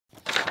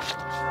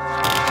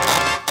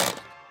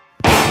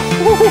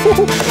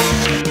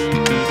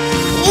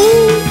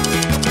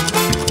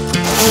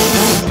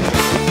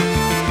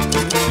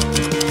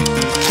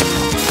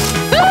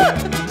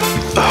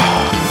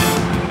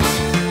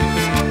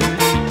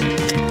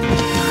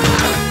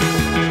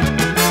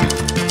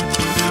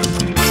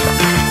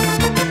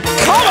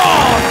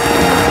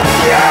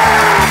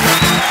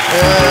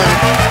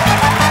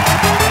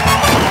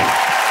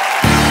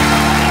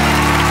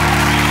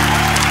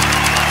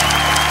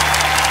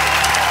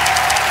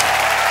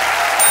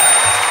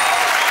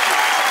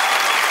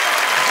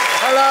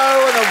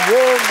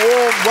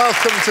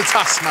Welcome to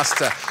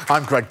Taskmaster.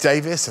 I'm Greg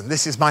Davies, and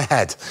this is my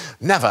head.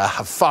 Never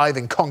have 5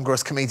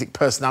 incongruous comedic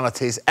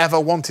personalities ever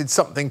wanted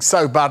something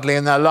so badly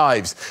in their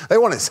lives. They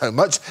want it so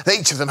much that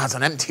each of them has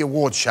an empty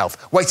award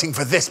shelf waiting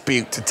for this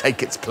beaut to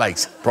take its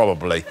place,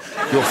 probably.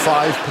 Your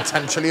 5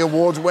 potentially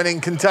award-winning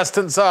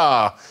contestants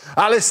are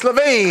Alice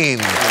Levine,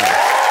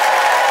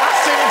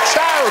 Asim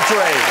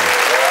Chaudhry,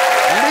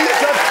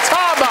 Liza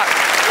Tarbuck,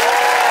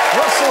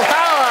 Russell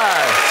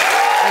Howard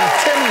and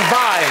Tim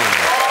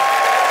Vine.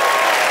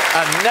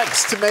 And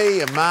next to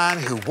me, a man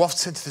who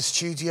wafts into the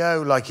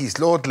studio like he's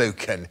Lord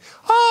Lucan.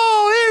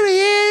 Oh, here he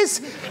is!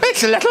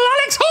 It's little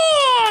Alex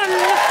Horne!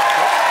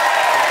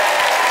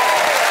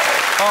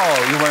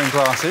 Oh, you're wearing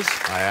glasses?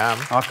 I am.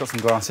 I've got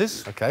some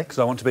glasses. OK. Because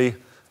I want to be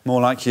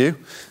more like you.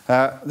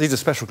 These are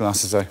special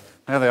glasses, though.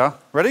 There they are.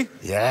 Ready?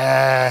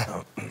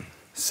 Yeah.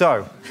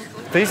 So,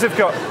 they've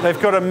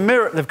got a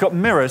mirror. They've got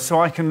mirrors,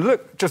 so I can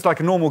look just like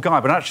a normal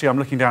guy, but actually I'm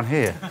looking down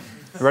here.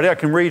 Ready? I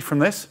can read from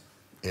this.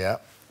 Yeah.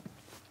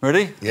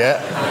 Ready?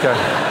 Yeah. OK.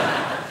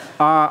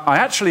 I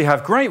actually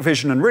have great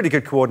vision and really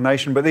good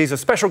coordination, but these are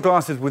special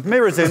glasses with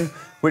mirrors in,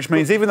 which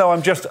means even though I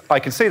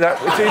can see that,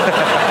 it's easy.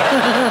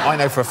 I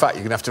know for a fact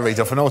you're going to have to read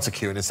off an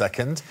autocue in a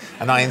second,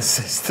 and I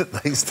insist that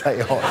they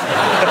stay on.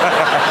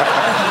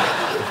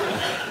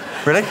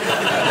 Really?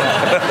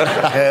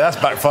 Yeah, that's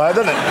backfired,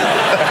 isn't it?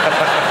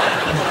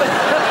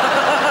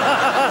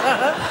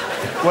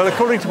 Well,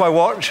 according to my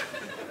watch,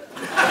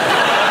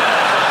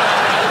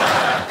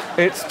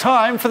 it's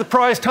time for the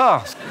prize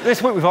task.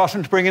 This week we've asked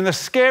them to bring in the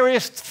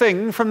scariest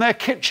thing from their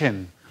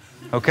kitchen.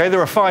 OK, there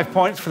are 5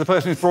 points for the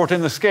person who's brought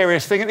in the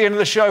scariest thing. At the end of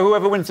the show,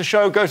 whoever wins the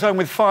show goes home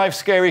with 5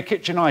 scary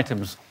kitchen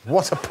items.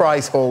 What a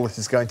prize haul this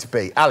is going to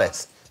be.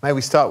 Alice, may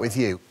we start with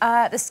you?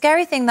 The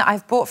scary thing that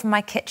I've brought from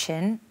my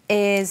kitchen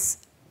is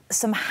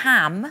some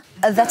ham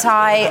that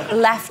I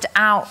left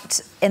out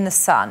in the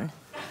sun.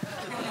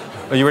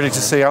 Are you ready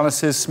to see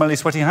Alice's smelly,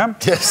 sweaty ham?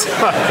 Yes.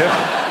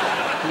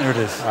 OK. Here it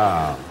is.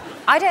 Oh.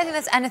 I don't think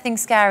there's anything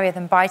scarier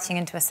than biting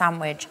into a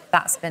sandwich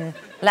that's been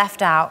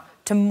left out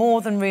to more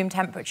than room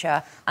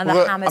temperature and the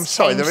ham has I'm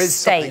sorry, changed there is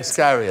state.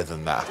 something scarier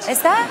than that.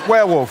 Is there?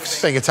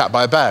 Werewolves. Being attacked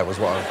by a bear was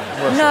what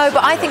I was... No,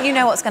 but I think you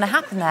know what's going to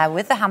happen there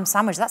with the ham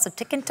sandwich. That's a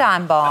ticking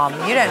time bomb.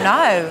 You don't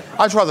know.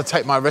 I'd rather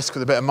take my risk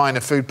with a bit of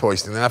minor food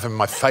poisoning than having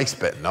my face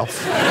bitten off.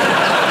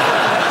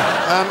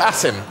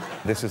 Asim.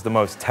 This is the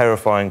most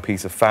terrifying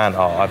piece of fan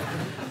art I've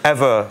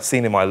ever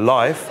seen in my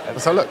life.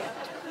 Let's have a look.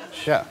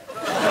 Yeah.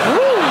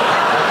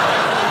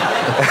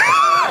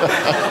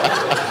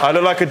 I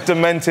look like a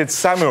demented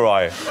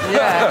samurai.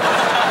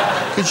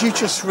 Yeah. Could you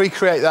just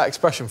recreate that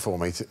expression for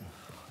me? It's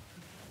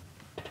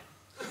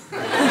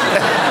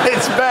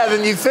better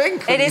than you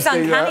think. It is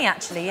uncanny,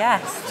 actually,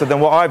 yes. So then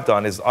what I've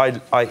done is I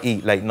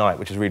eat late night,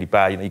 which is really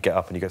bad. You know, you get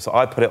up and you go... So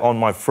I put it on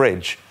my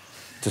fridge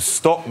to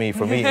stop me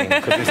from eating,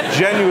 because it's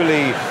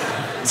genuinely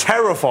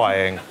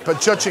terrifying.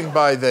 But judging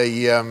by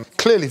the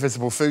clearly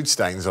visible food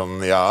stains on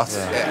the art,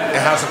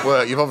 it hasn't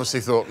worked. You've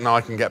obviously thought, no,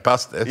 I can get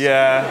past this.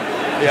 Yeah,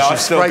 I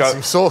still sprayed go...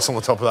 some sauce on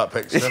the top of that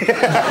picture. It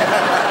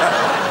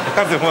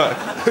hasn't worked.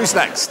 Who's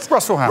next?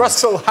 Russell Howard.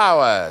 Russell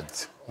Howard.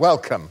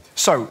 Welcome.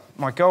 So,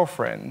 my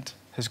girlfriend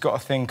has got a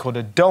thing called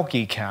a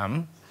doggy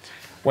cam,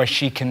 where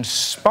she can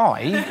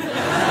spy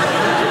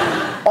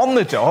on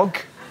the dog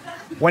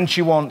when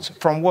she wants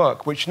from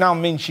work, which now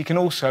means she can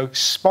also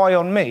spy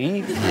on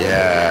me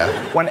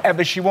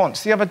whenever she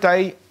wants. The other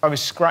day, I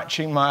was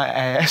scratching my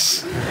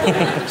ass.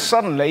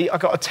 Suddenly, I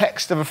got a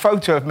text of a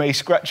photo of me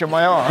scratching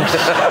my arse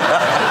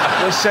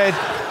that said,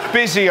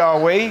 "Busy, are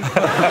we?"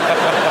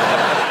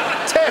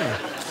 Tim.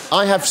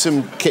 I have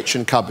some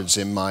kitchen cupboards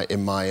in my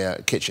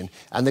kitchen,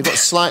 and they've got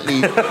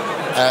slightly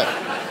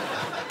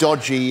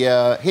dodgy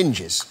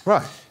hinges.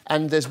 Right.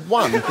 And there's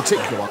one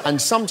particular one,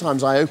 and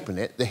sometimes I open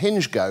it, the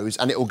hinge goes,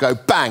 and it will go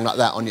bang like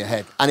that on your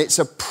head. And it's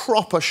a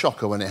proper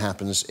shocker when it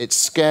happens. It's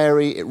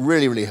scary, it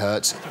really, really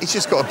hurts. It's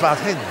just got a bad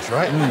hinge,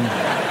 right?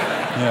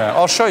 Yeah,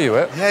 I'll show you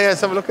it. Yeah,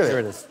 let's have a look at it. Here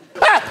it is.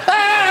 You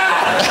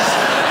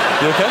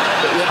OK?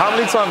 How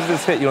many times has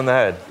this hit you on the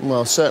head?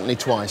 Well, certainly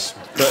twice.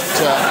 But,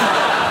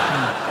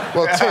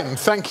 Well, Tim,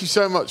 thank you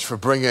so much for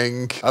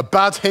bringing a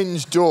bad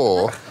hinge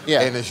door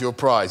in as your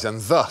prize, and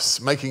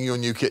thus making your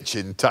new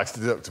kitchen tax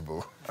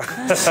deductible.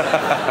 That's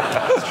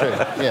true,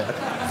 yeah.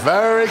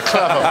 Very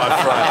clever, my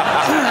friend.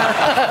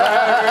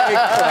 Very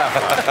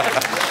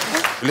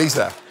clever.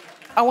 Lisa.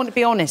 I want to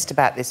be honest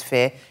about this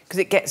fear, because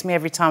it gets me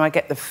every time I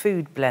get the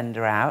food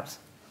blender out,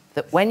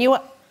 that when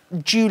you're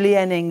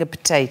julienning a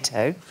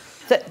potato,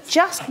 that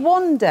just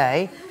one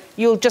day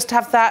you'll just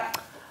have that...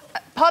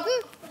 Pardon?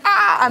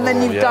 Ah, and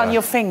then you've done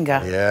your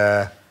finger.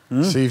 Yeah.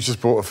 So you've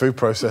just bought a food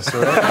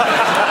processor.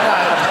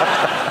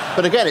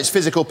 But again, it's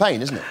physical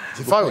pain, isn't it?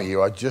 If I were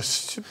you, I'd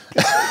just...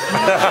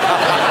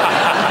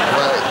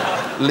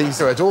 Well,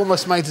 Liza, it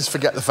almost made us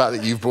forget the fact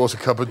that you've brought a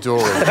cupboard door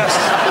in.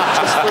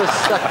 Just for a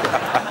second.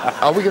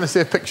 Are we going to see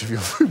a picture of your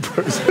food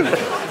processor?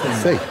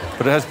 Let's see.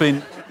 But it has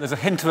been... There's a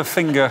hint of a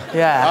finger.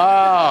 Yeah.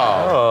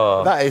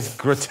 Oh. That is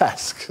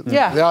grotesque.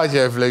 Yeah. The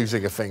idea of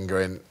losing a finger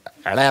in...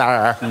 Right,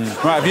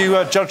 have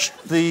you judged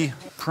the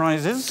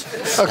prizes?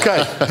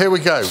 OK, here we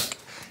go.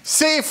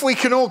 See if we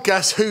can all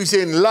guess who's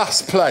in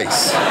last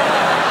place.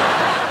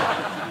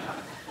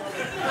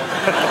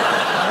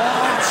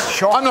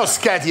 I'm not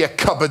scared of your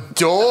cupboard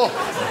door,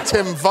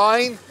 Tim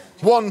Vine.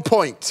 1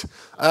 point.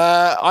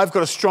 I've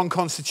got a strong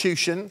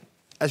constitution,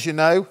 as you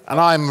know, and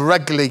I'm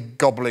regularly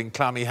gobbling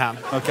clammy ham.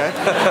 OK?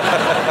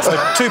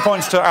 So 2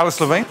 points to Alice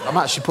Levine. I'm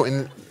actually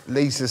putting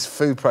Lisa's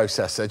food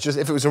processor. Just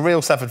if it was a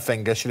real severed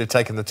finger, she'd have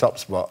taken the top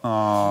spot.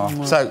 Oh,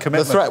 so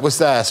the threat was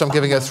there, so I'm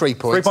giving her 3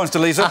 points. 3 points to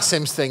Liza.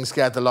 Asim's thing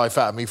scared the life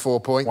out of me,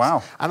 4 points.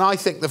 Wow. And I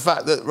think the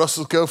fact that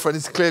Russell's girlfriend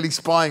is clearly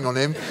spying on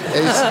him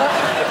is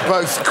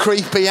both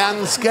creepy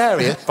and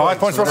scary. 5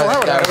 points for Russell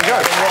Howard. There we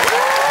go.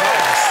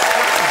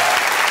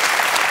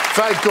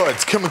 Very good.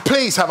 Can we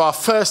please have our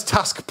first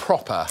task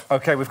proper?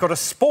 OK, we've got a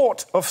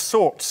sport of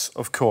sorts,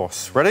 of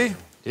course. Ready?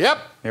 Yep.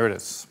 Here it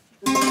is.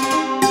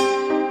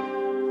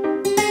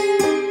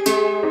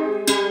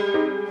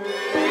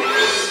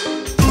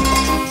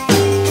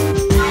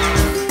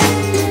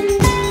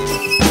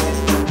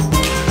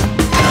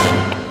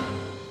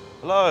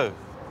 Hello.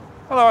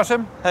 Hello,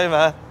 Asim. Hey,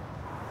 man.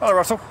 Hello,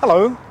 Russell.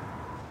 Hello.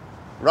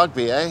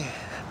 Rugby, eh?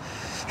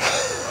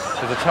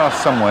 There's a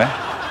task somewhere.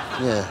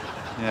 Yeah.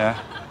 Yeah.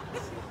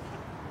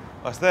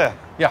 That's there.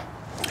 Yeah.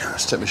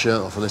 Let's take my shirt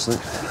off for this thing.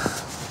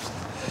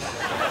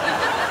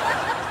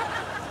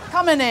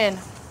 Coming in.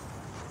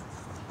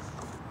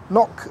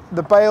 Knock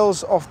the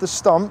bails off the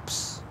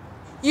stumps.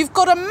 You've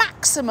got a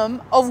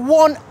maximum of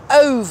 1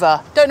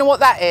 over. Don't know what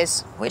that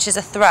is. Which is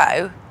a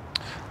throw.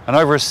 And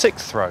over is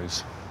 6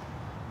 throws.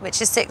 Which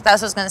is 6,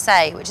 that's what I was going to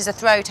say, which is a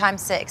throw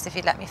times 6, if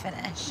you'd let me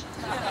finish.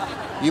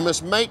 You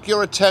must make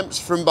your attempts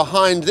from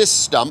behind this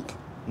stump.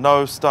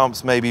 No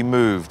stumps may be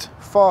moved.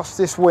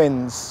 Fastest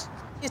wins.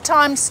 Your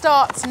time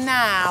starts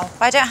now.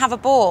 But I don't have a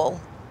ball.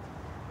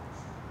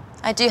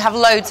 I do have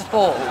loads of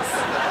balls.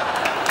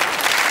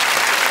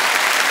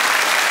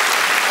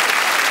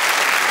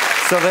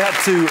 So they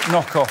had to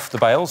knock off the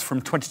bails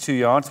from 22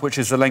 yards, which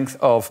is the length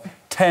of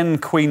 10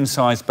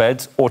 queen-size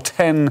beds or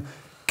 10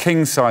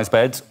 king-size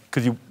beds,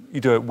 because you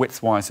do it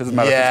width-wise, so it doesn't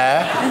matter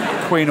if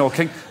it's queen or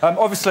king.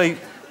 Obviously,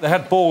 they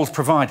had balls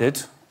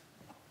provided,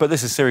 but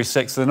this is Series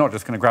 6, so they're not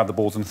just going to grab the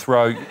balls and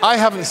throw. I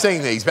haven't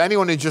seen these, but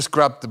anyone who just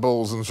grabbed the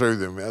balls and threw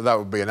them, that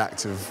would be an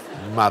act of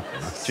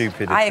madness.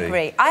 Stupidity. I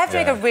agree. I have to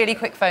make a really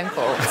quick phone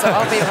call, so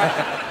I'll be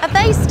right. Are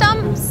they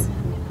stumps?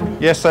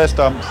 Yes, they're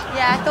stumps.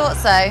 Yeah, I thought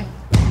so.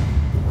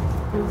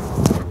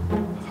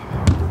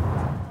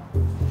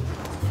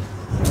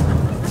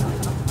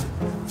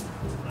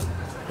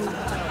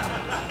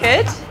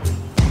 Good.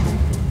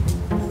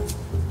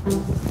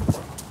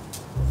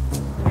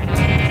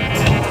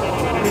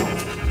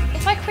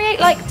 If I create,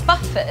 like,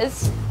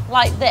 buffers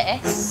like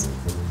this,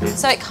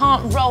 so it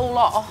can't roll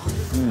off,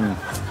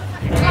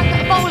 like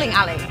a bowling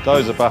alley.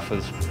 Those are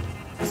buffers.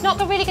 It's not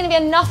really going to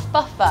be enough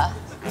buffer.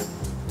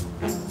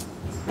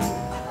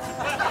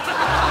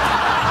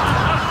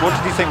 What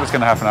did you think was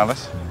going to happen,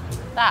 Alice?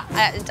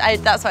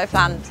 That's what I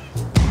planned.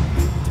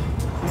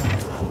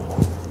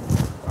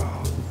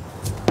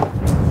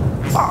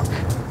 Fuck.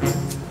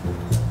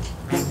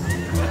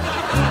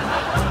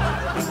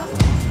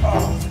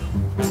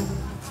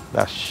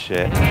 That's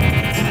shit.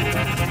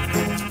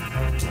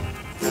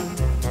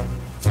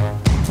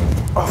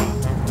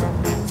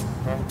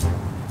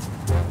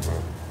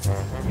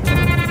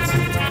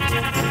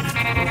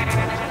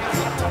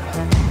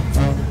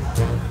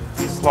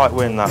 Slight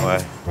wind that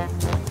way.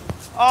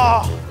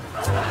 Oh!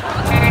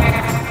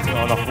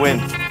 Not enough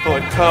wind. Thought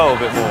it'd curl a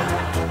bit more.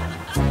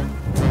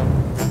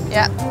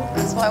 Yeah,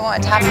 that's what I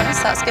wanted to happen,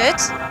 so that's good.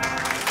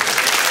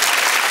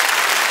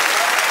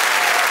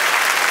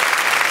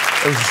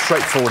 It was a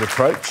straightforward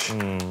approach,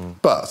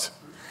 but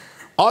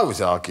I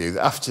would argue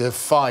that after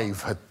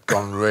 5 had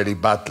gone really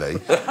badly,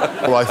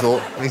 well, I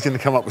thought, he's going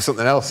to come up with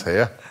something else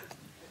here.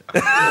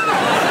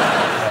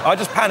 I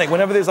just panic.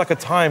 Whenever there's like a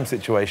time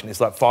situation,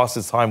 it's like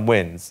fastest time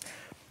wins.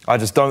 I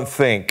just don't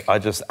think, I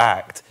just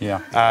act.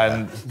 Yeah.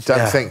 And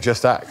Don't think,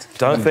 just act.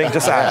 Don't think,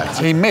 just act.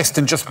 He missed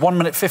in just 1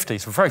 minute 50,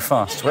 so very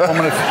fast. 1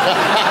 minute.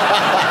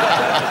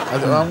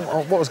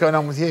 What was going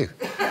on with you?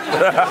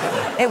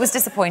 It was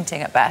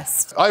disappointing at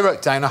best. I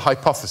wrote down a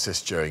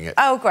hypothesis during it.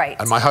 Oh, great.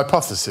 And my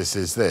hypothesis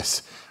is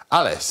this.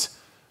 Alice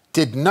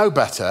did no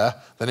better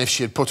than if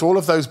she had put all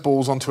of those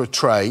balls onto a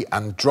tray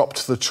and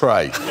dropped the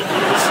tray.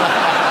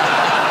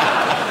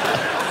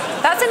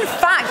 That's in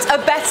fact a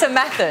better better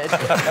method.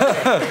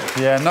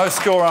 Yeah, no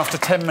score after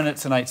 10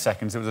 minutes and 8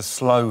 seconds. It was a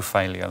slow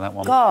failure, that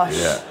one. Gosh.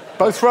 Yeah.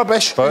 Both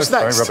rubbish. Both Who's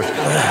next? very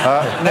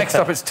rubbish. Next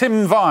up, it's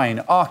Tim Vine,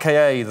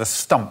 RKA The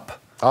Stump.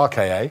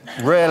 RKA.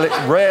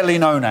 Rarely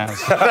known as.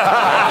 I've got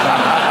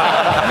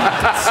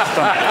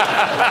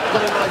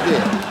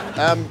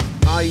an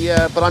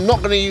idea. But I'm not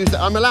going to use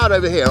that. I'm allowed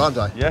over here, aren't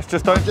I? Yes,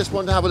 just don't... I just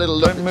want to have a little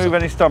look. Don't move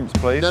any stumps,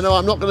 please. No,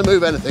 I'm not going to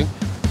move anything.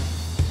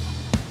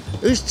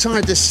 Who's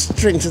tied this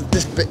string to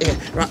this bit here?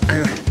 Right,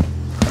 hang on.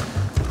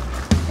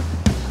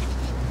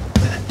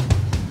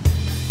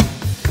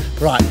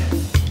 Right.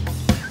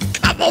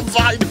 Come on,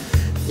 Vine.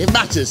 It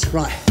matters.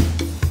 Right.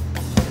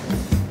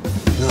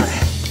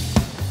 Right.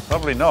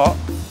 Probably not.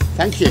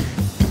 Thank you.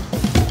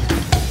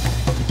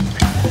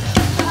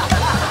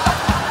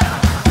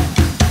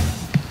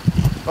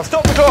 I've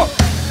stopped the clock.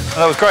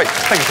 That was great.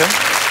 Thank you, Tim.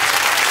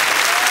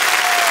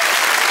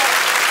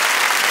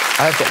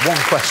 I've got one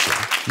question.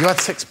 You had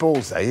 6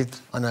 balls there.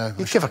 I know.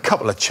 You'd give a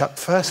couple a chuck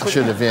first, I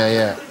should have,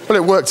 yeah. Well,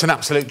 it worked an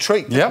absolute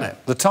treat, didn't it?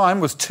 The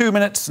time was 2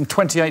 minutes and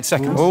 28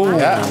 seconds. Oh,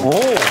 yeah.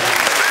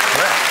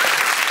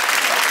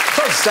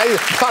 Trying to say,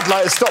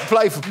 Floodlight has stopped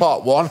play for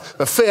part 1,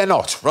 but fear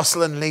not,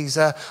 Russell and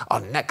Liza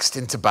are next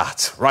into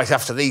bat, right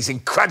after these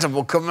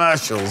incredible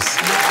commercials.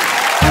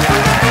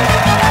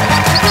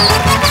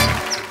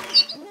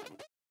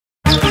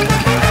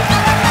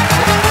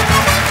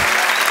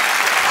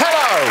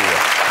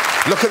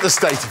 Look at the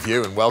state of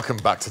you and welcome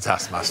back to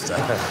Taskmaster.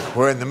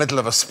 We're in the middle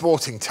of a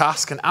sporting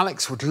task and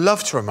Alex would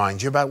love to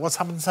remind you about what's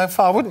happened so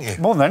far, wouldn't you?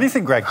 More than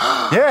anything, Greg.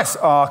 Yes,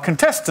 our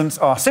contestants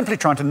are simply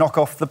trying to knock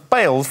off the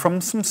bails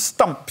from some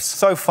stumps.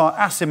 So far,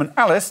 Asim and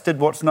Alice did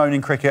what's known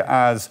in cricket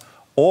as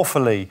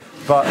awfully,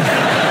 but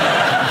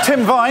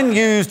Tim Vine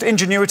used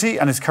ingenuity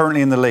and is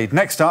currently in the lead.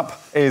 Next up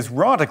is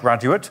RADA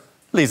graduate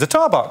Liza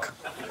Tarbuck.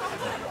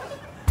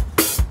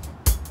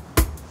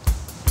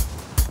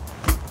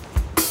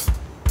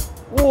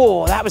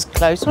 Whoa, that was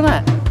close, wasn't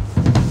it?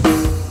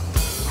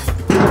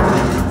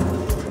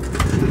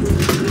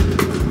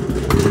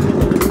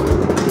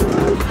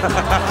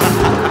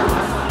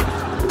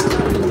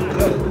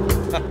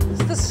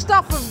 It's the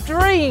stuff of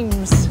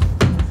dreams.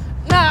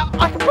 Now,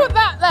 I can put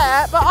that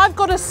there, but I've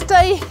got to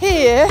stay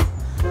here.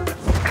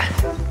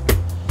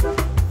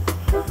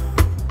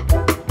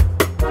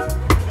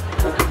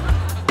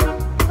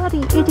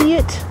 Bloody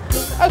idiot.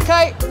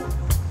 OK.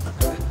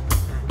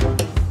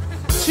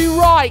 To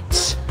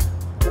right.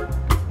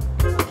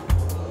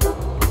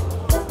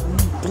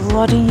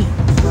 Bloody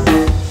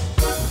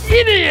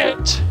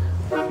idiot!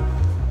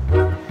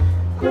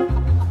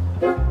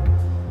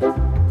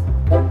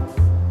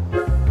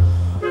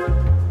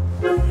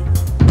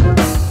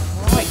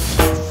 Right.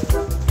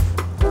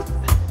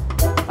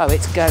 Oh,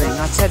 it's going.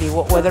 I tell you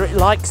what, whether it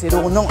likes it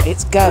or not,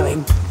 it's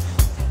going.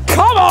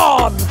 Come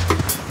on!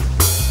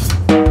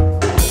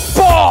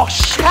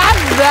 Bosh!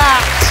 Have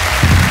that!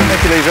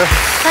 Thank you, Liza.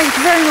 Thank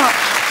you very much.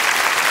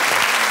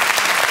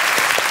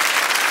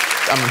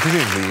 I mean,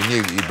 presumably you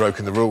knew that you'd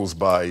broken the rules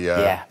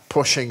by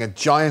pushing a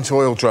giant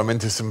oil drum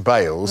into some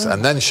bales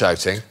and then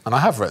shouting, and I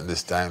have written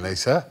this down,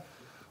 Lisa,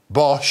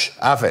 Bosh,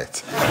 have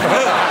it.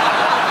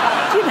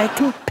 You know,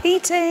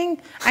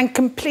 competing and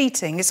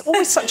completing. It's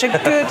always such a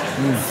good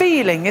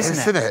feeling,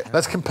 isn't it?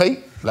 Let's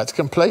compete. Let's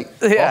complete.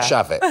 Bosh,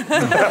 have it.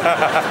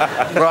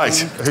 Right,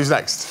 who's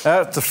next?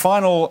 The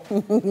final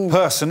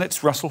person,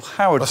 it's Russell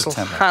Howard. Russell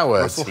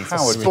Howard,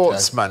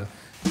 sportsman.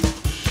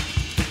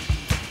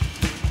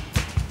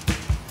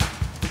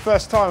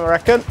 First time, I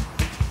reckon.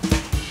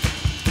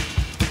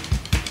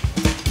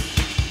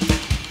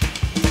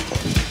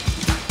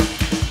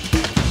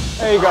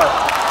 There you go.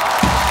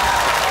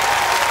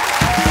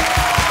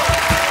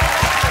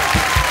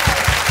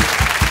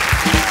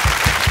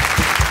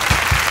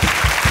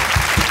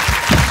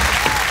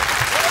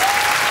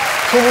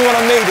 Call me when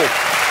I'm needed.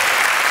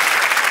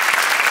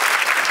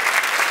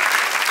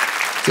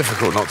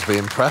 Difficult not to be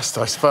impressed,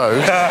 I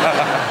suppose.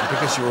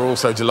 Because you were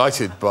also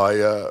delighted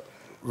by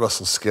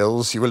Russell's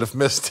skills, you will have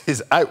missed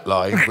his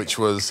outline, which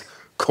was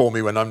 "Call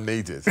me when I'm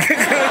needed."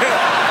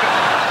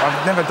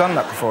 I've never done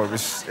that before. It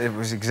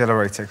was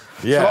exhilarating.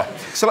 Yeah.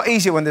 It's a lot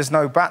easier when there's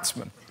no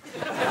batsman.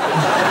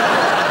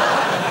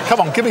 Come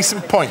on, give me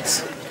some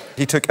points.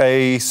 He took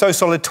a so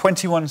solid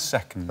 21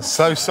 seconds.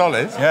 So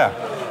solid? Yeah.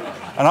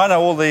 And I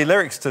know all the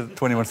lyrics to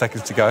 21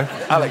 Seconds to Go.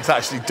 Alex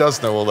actually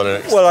does know all the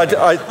lyrics. Well,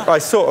 I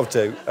sort of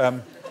do.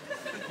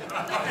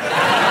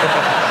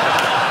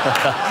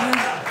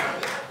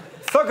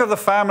 Thug of the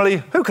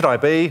family, who could I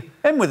be?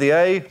 M with the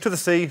A, to the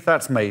C,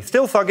 that's me.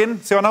 Still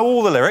thugging, so I know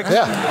all the lyrics.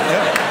 Yeah.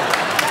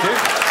 Thank you.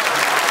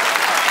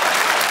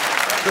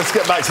 Let's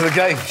get back to the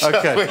game, shall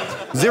we?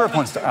 0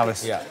 points to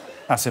Alice,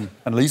 Asim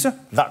and Liza.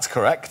 That's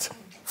correct.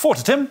 4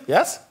 to Tim.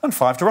 Yes. And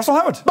 5 to Russell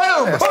Howard.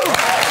 Boom! Yes. Boom!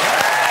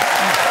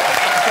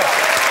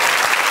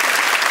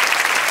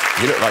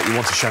 You look like you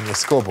want to show me the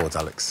scoreboard,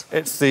 Alex.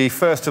 It's the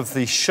first of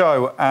the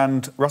show,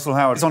 and Russell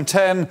Howard is on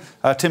 10,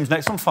 Tim's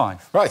next on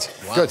 5. Right,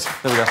 good.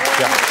 There we go.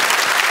 Yeah.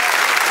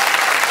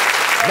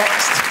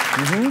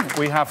 Next,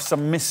 we have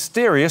some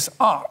mysterious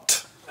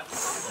art.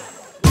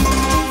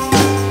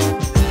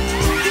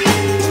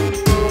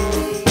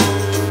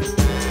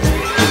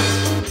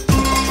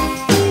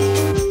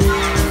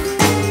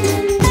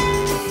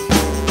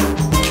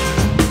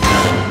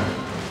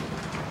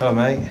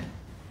 Hello, mate.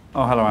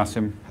 Oh, hello,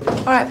 Asim.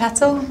 All right,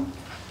 Petal.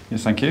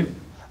 Yes, thank you.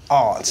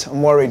 Art,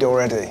 I'm worried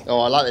already. Oh,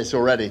 I like this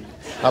already.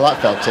 I like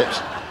felt tips.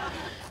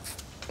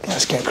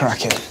 Let's get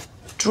cracking.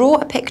 Draw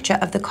a picture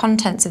of the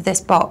contents of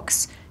this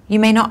box. You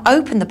may not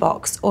open the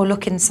box or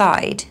look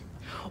inside.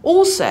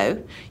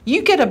 Also,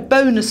 you get a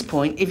bonus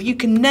point if you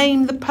can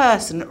name the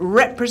person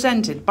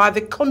represented by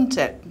the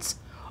contents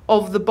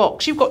of the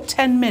box. You've got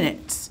 10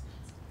 minutes.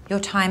 Your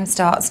time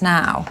starts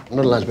now. I'm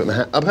not allowed to put my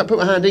hand... I'll put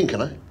my hand in,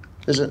 can I?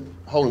 There's a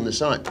hole in the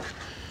side.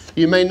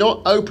 You may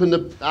not open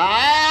the...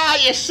 Ah,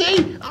 you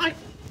see?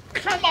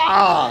 Come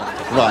on!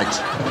 Right.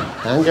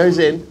 Hand goes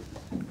in.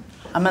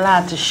 I'm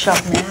allowed to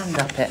shove my hand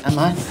up it, am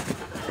I?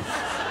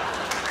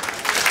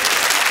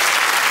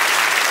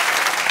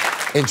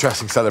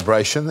 Interesting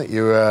celebration that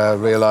you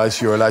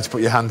realise you're allowed to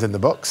put your hand in the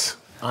box.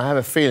 I have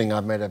a feeling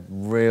I've made a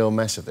real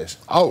mess of this.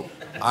 Oh,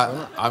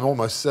 I'm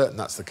almost certain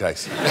that's the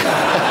case.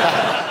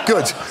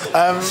 Good.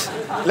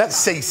 Let's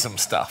see some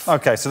stuff.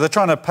 OK, so they're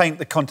trying to paint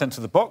the contents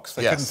of the box.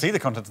 They couldn't see the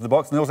contents of the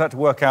box, and they also had to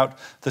work out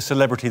the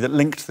celebrity that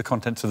linked the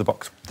contents of the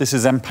box. This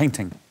is them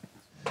painting.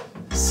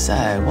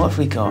 So, what have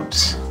we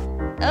got?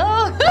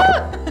 Oh,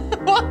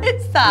 what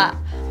is that?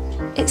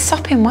 It's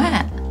sopping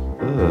wet.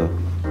 Ugh.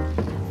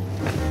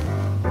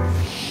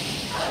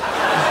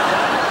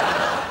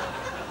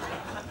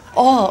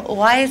 Oh,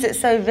 why is it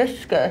so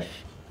viscous?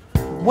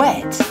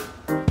 Wet?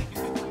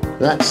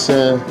 That's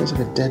like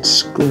a dead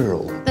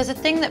squirrel. There's a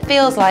thing that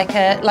feels like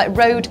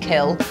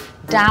roadkill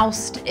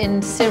doused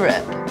in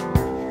syrup.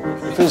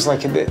 It feels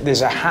like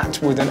there's a hat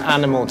with an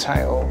animal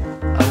tail.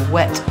 A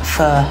wet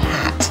fur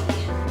hat.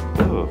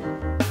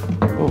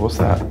 Oh, what's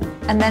that?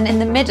 And then in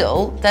the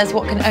middle, there's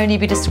what can only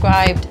be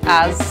described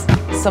as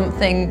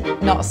something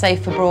not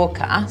safe for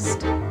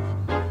broadcast.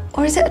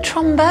 Or is it a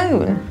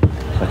trombone?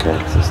 OK,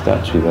 there's a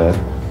statue there.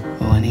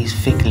 Oh, and he's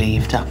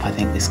fig-leaved up, I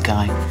think, this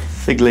guy.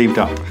 Fig-leaved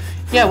up.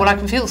 Yeah, well, I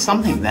can feel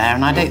something there,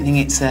 and I don't think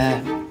it's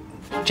a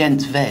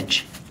gent's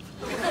veg.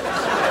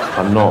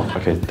 I'm not.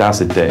 OK,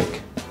 that's a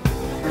dick.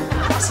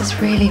 This is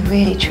really,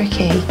 really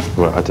tricky.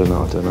 Well, I don't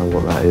know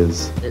what that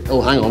is.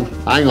 Oh, hang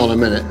on a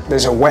minute.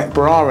 There's a wet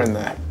bra in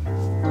there.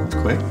 That's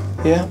quick.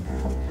 Yeah.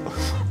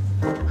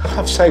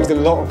 I've saved a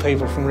lot of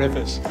people from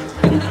rivers.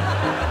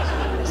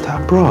 Is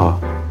that a bra?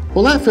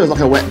 Well, that feels like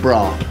a wet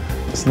bra.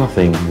 It's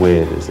nothing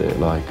weird, is it?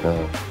 Like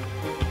a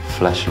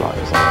fleshlight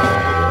or something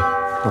like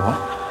that,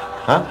 What?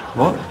 Huh?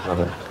 What?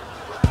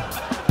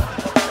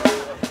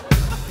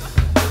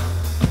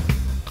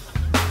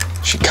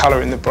 She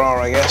colour in the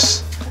bra, I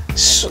guess.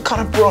 It's the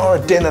kind of bra a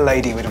dinner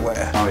lady would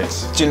wear. Oh,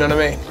 yes. Do you know what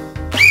I mean?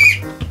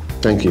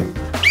 Thank you.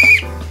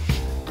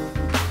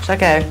 Shall I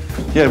go?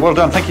 Yeah, well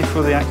done. Thank you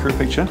for the accurate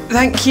picture.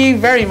 Thank you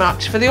very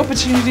much for the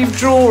opportunity of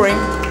drawing.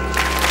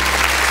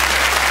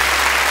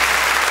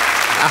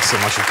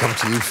 Asim, I should come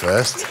to you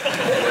first.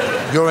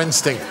 Your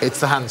instinct, it's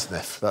the hand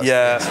sniff. That's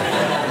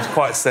I'm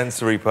quite a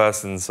sensory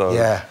person, so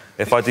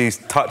if I do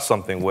touch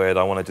something weird,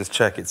 I want to just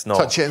check it's not.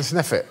 Touch it and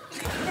sniff it.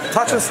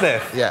 Touch and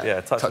sniff?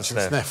 Yeah, touch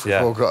and sniff. Yeah.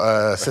 We've all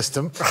got a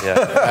system.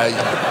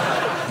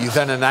 You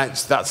then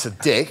announce that's a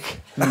dick.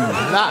 And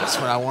that's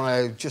when I want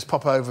to just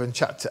pop over and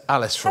chat to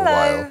Alice for a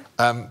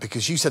while.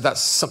 Because you said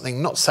that's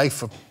something not safe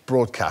for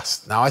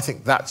broadcast. Now, I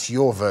think that's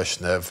your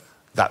version of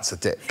that's a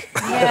dick.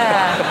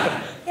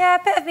 Yeah. Yeah,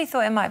 a bit of me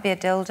thought it might be a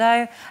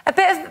dildo. A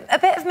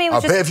bit of me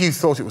was A bit of you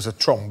thought it was a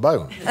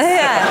trombone.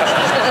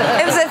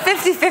 Yeah. It was a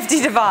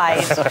 50-50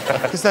 divide.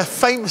 Because they're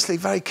famously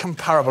very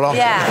comparable, aren't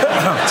they?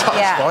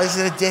 Touch-wise,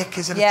 is it a dick,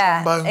 is it a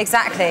trombone? Yeah,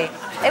 exactly.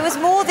 It was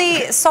more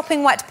the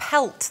sopping wet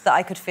pelt that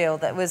I could feel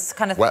that was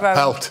kind of wet thrown...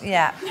 pelt.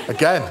 Yeah.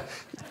 Again,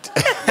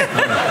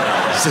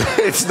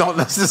 it's not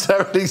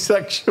necessarily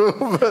sexual,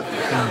 but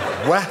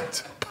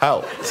wet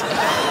pelt.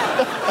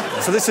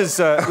 So this is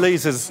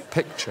Lisa's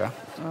picture.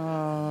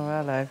 Oh,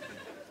 hello.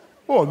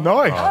 Oh,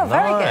 nice. Oh,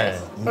 very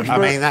good. I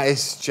mean, that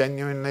is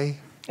genuinely...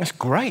 That's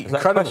great.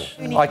 incredible.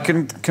 I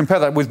can compare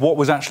that with what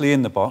was actually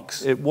in the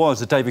box. It was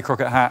a Davy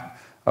Crockett hat,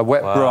 a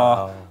wet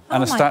bra,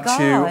 and a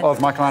statue of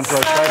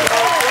Michelangelo's favourite.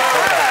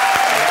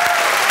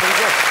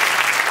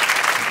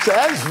 So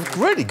that's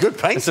really good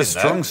painting. It's a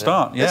strong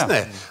start, yeah. Isn't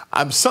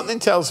it? Something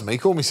tells me,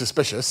 call me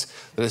suspicious,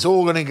 that it's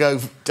all going to go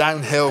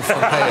downhill from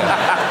here.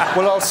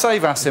 Well, I'll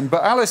save Asim,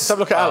 but Alice... Let's have a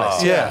look at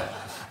Alice. Yeah.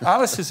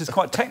 Alice's is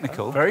quite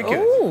technical. Very good.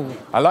 Ooh.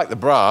 I like the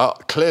bra,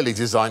 clearly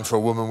designed for a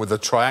woman with a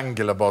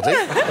triangular body.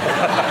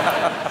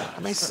 I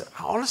mean,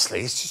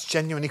 honestly, it's just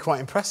genuinely quite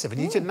impressive. And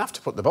you didn't have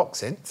to put the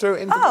box in. Threw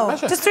it in for good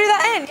measure. Just threw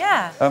that in,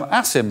 yeah.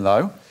 Asim,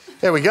 though...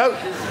 Here we go.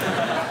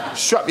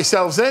 Strap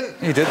yourselves in.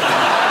 He did.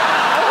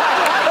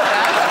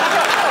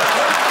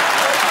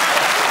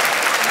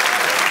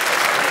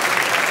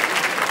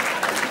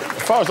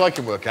 As far as I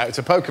can work out, it's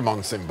a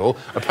Pokemon symbol,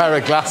 a pair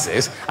of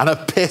glasses, and a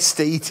pissed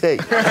ET.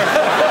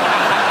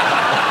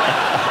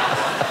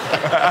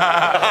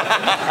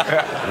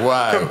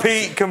 Wow.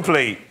 Compete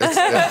complete.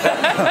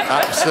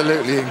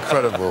 Absolutely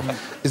incredible.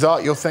 Is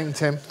art your thing,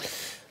 Tim?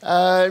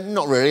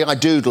 Not really. I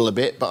doodle a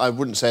bit, but I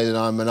wouldn't say that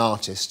I'm an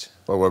artist.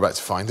 Well, we're about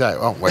to find out,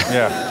 aren't we?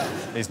 Yeah.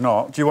 He's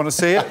not. Do you want to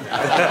see it?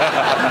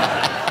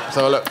 Let's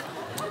have a look.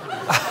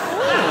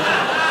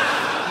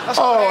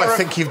 I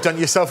think you've done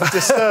yourself a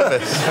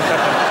disservice.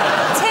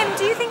 Tim,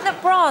 do you think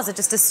that bras are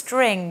just a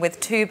string with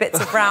 2 bits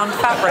of brown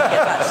fabric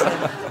attached?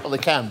 Well, they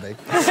can be.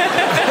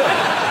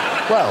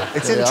 Well,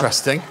 it's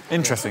interesting.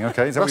 Interesting,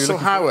 OK. Is that Russell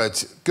what you're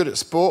Howard, good at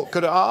sport,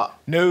 good at art?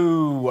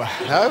 No.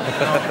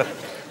 No?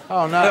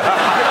 Oh, no.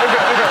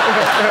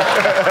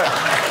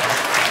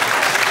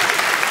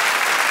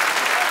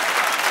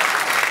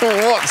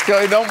 What's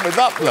going on with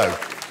that bloke?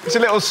 It's a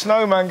little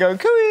snowman going,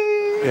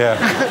 cooey. Yeah.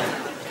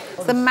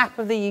 It's the map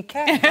of the UK.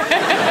 Is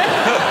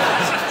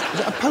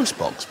that a post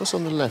box? What's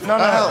on the left? No,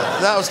 no,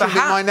 That was going to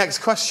be hat. my next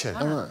question.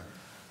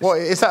 What,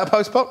 is that a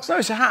post box? No,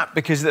 it's a hat,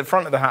 because the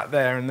front of the hat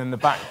there and then the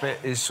back bit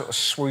is sort of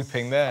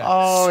swooping there.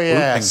 Oh,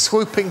 yeah,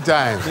 swooping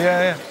down.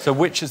 Yeah, yeah. So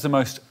which is the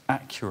most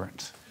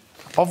accurate?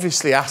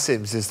 Obviously,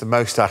 Asim's is the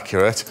most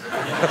accurate.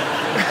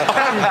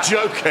 I'm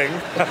joking.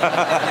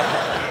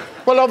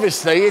 Well,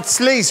 obviously, it's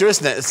Liza,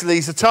 isn't it? It's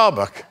Liza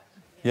Tarbuck.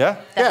 Yeah?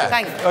 Yeah.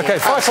 Thank you. OK,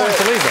 5 points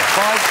to Liza.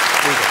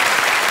 5, Liza.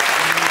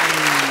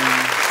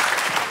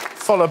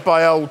 Followed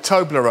by old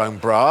Toblerone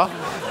bra.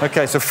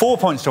 OK, so 4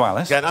 points to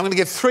Alice. Again, I'm going to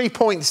give 3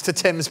 points to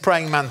Tim's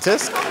praying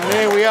mantis. And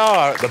here we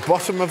are at the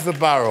bottom of the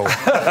barrel. No,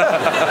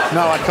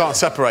 I can't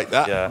separate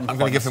that. Yeah. I'm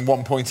going to give them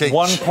 1 point each.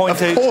 1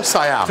 point each. Of course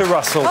I am. To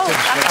Russell. Oh, and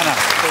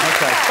Alice.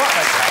 OK.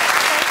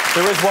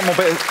 There is one more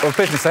bit of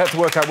business. They have to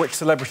work out which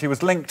celebrity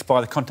was linked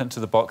by the contents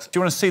of the box. Do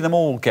you want to see them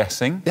all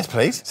guessing? Yes,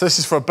 please. So this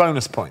is for a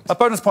bonus point. A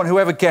bonus point,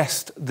 whoever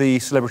guessed the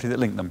celebrity that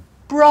linked them.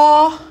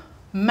 Bra,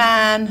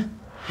 man,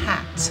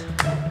 hat.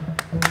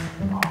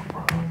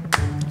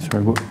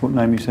 Sorry, what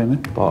name are you saying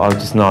then? I was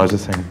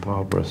just saying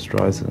Barbara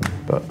Streisand,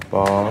 but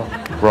bra.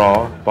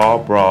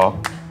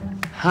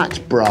 Hat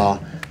bra.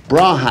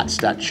 Bra hat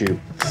statue.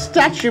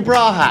 Statue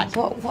bra hat.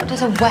 What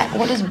does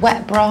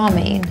wet bra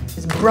mean?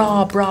 It's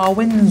bra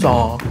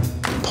Windsor.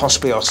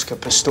 Possibly Oscar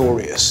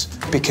Pistorius,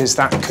 because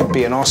that could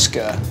be an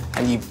Oscar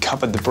and you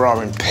covered the bra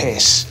in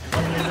piss.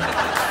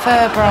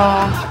 Fur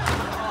bra,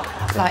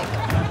 like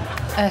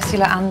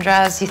Ursula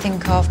Andress, you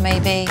think of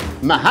maybe?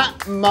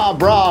 Mahatma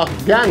bra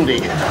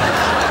Gandhi.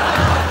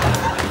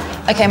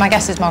 OK, my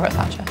guess is Margaret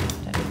Thatcher.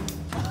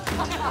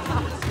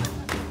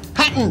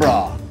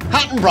 Attenborough.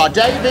 Attenborough.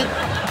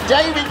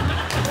 David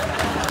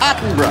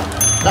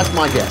Attenborough. That's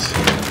my guess.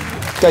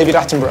 David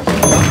Attenborough.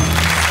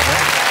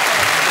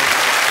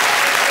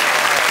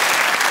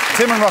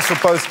 Tim and Russell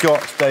both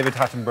got David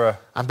Attenborough.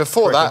 And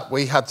before that,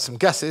 we had some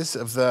guesses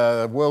of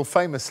the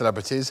world-famous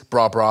celebrities.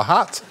 Bra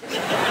hat,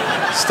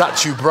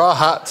 Statue bra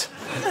hat,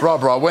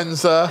 Bra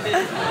Windsor,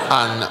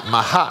 and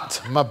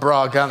Mahatma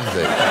bra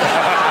Gandhi.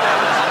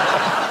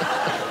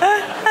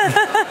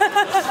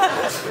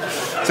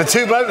 So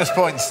 2 bonus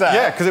points there.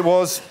 Yeah, because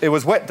it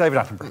was wet David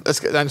Attenborough. Let's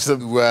get down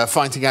to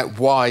finding out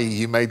why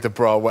you made the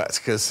bra wet,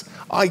 because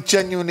I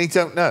genuinely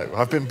don't know.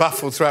 I've been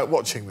baffled throughout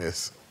watching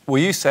this.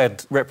 Well, you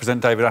said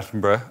represent David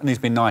Attenborough, and he's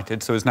been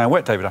knighted, so he's now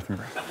wet David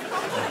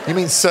Attenborough. You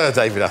mean Sir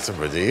David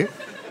Attenborough, do you?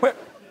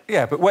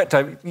 Yeah, but wet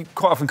David, you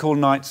quite often call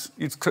knights...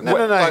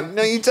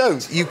 No, you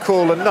don't. You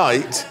call a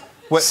knight...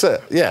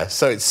 Sir, yeah,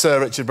 so it's Sir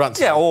Richard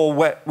Branson. Yeah, or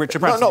wet Richard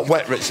Branson. No, not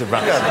wet Richard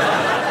Branson.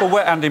 Yeah. Or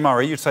wet Andy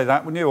Murray, you'd say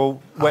that, wouldn't you? Or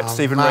wet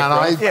Stephen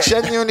Redgrave. I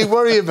genuinely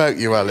worry about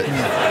you, Alex.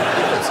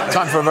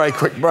 Time for a very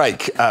quick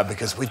break,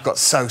 because we've got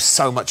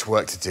so much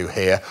work to do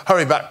here.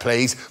 Hurry back,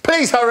 please.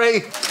 Please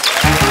hurry!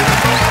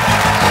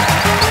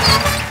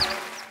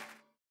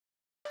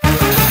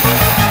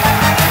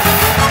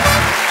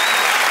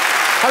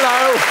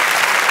 Hello!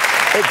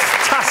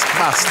 It's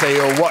Taskmaster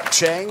you're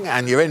watching,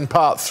 and you're in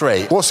part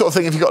 3. What sort of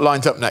thing have you got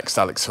lined up next,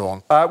 Alex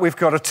Horne? We've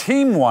got a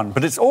team one,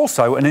 but it's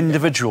also an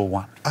individual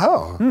one.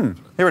 Oh.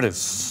 Here it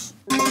is.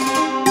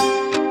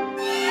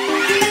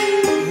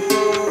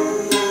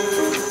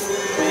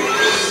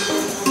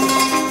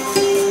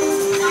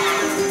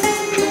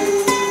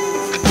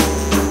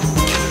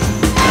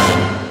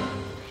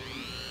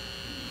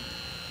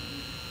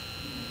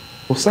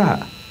 What's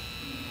that?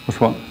 What's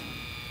what?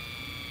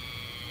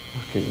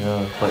 Look at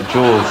it's like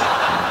Jaws.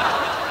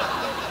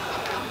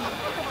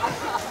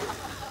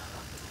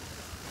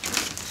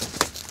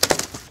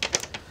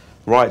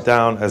 Write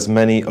down as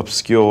many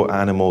obscure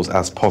animals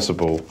as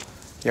possible.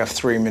 You have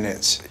 3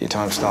 minutes. Your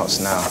time starts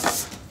now.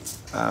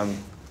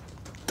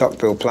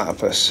 Duckbill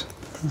platypus.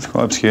 It's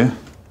quite obscure.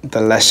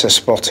 The lesser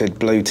spotted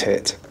blue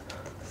tit.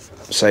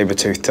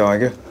 Saber-toothed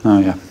tiger. Oh,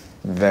 yeah.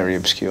 Very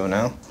obscure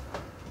now.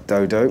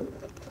 Dodo.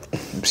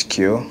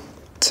 Obscure.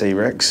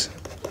 T-Rex.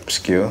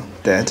 Obscure.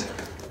 Dead.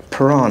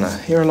 Piranha.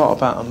 Hear a lot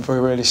about them,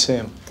 very rarely see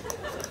them.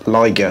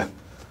 Liger.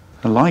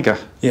 A liger?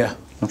 Yeah.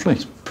 Lovely.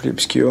 Pretty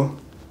obscure.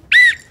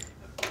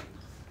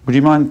 Would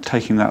you mind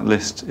taking that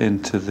list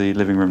into the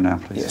living room now,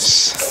 please?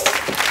 Yes.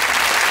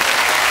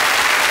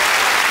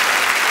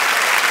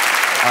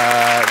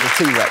 The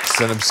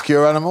T-Rex, an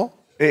obscure animal?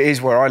 It is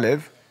where I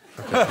live.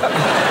 Do you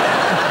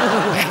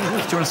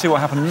want to see what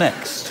happened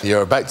next?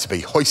 You're about to be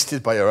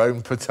hoisted by your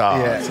own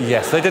petard. Yeah.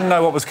 Yes, they didn't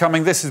know what was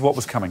coming. This is what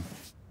was coming.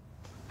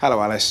 Hello,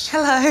 Alice.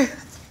 Hello.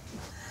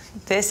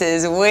 This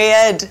is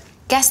weird.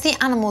 Guess the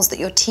animals that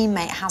your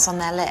teammate has on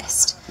their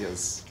list.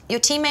 Yes. Your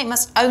teammate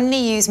must only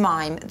use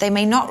mime. They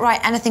may not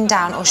write anything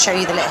down or show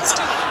you the list.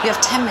 You have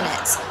 10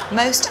 minutes.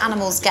 Most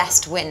animals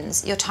guessed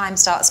wins. Your time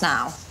starts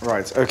now.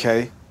 Right,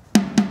 OK.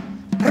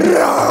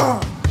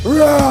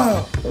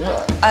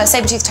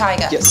 Saber-toothed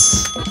tiger.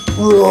 Yes.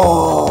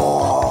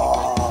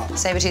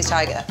 Saber-toothed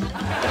tiger.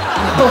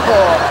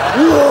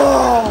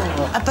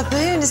 A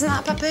baboon, isn't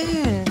that a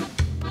baboon?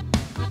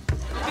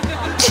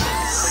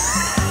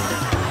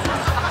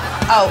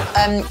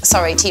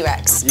 Sorry,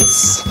 T-Rex.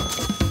 Yes.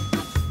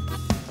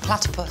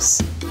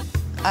 Platypus.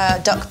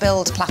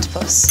 Duck-billed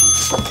platypus.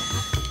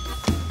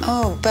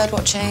 Oh,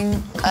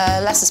 birdwatching.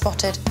 Lesser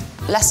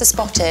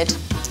spotted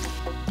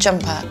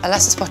jumper. A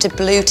lesser spotted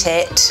blue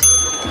tit.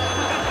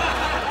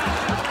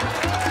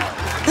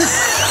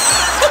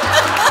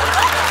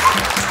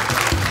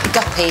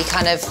 Guppy,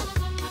 kind of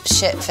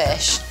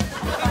shitfish.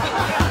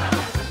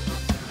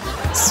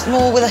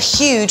 Small with a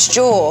huge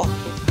jaw.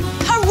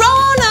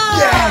 Piranha!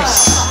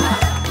 Yes!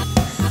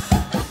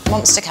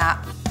 Monster cat.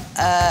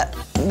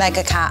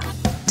 Mega cat.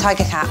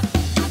 Tiger cat.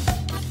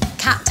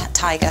 Cat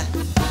tiger.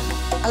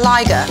 A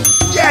liger.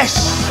 Yes!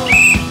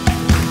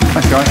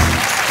 Thanks, guys.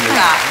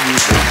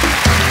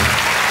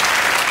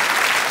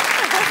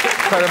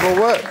 Incredible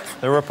work.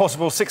 There were a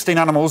possible 16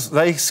 animals.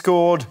 They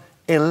scored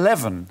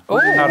 11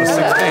 out of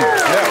 16.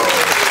 Yeah.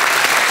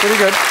 Pretty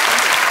good.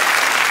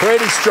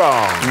 Pretty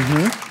strong.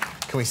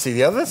 Can we see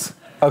the others?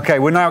 OK,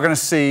 we're now going to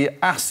see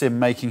Asim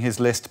making his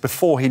list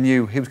before he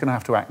knew he was going to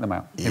have to act them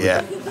out.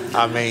 Yeah.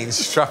 I mean,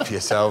 strap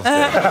yourselves in.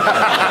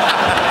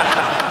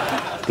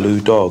 Blue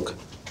dog.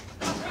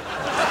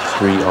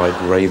 Three-eyed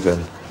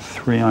raven.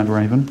 Three-eyed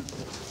raven.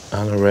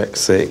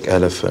 Anorexic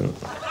elephant.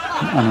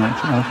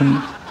 Anorexic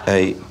elephant.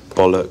 A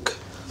bollock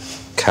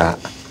cat.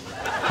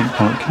 Pink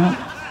bollock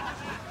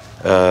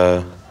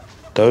cat.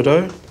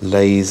 Dodo.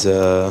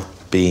 Laser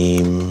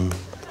beam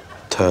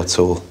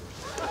turtle.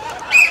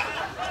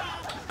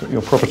 Got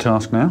your proper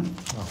task now.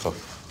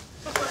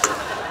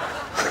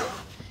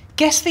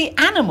 Guess the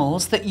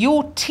animals that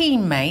your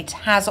teammate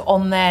has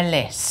on their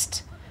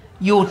list.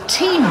 Your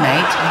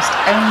teammate must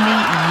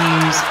only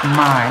use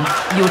mime.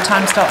 Your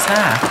time starts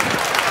now.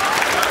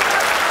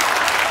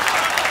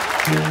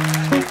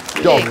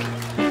 Dog.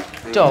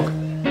 Dog.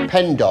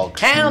 Pen dog.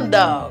 Hound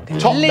dog.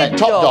 Top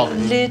dog.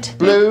 Lid.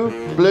 Blue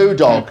dog. Blue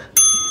dog.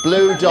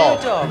 Blue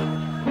dog.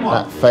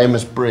 That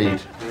famous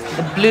breed.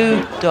 The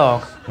blue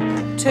dog.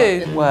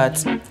 2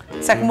 words.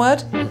 Second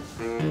word?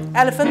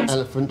 Elephant.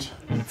 Elephant.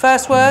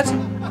 First word?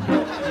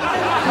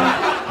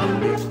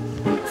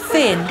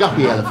 Thin.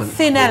 Guppy elephant.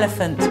 Thin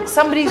elephant.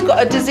 Somebody's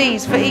got a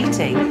disease for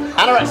eating.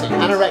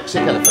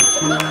 Anorexic elephant.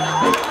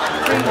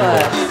 3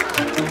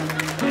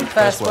 words.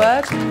 First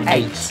word?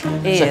 8.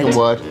 Second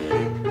word.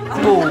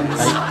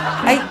 Balls.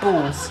 8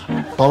 balls.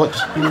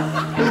 Bollocks.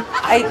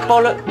 8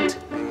 bollocked.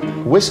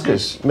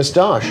 Whiskers.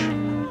 Moustache.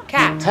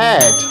 Cat.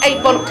 Head.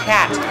 8 bollocked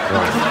cat.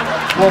 Right.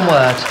 1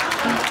 word.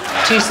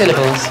 2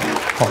 syllables.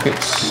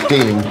 Pockets.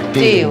 Stealing.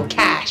 Deal.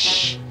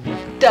 Cash.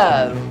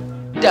 Dough.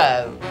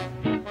 Dough.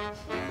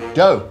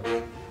 Dough.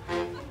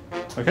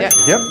 OK. Yeah.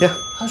 Yep.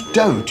 How's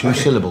dough 2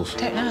 syllables?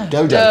 Don't know.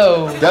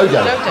 Dodo.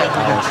 Dodo.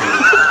 Dodo.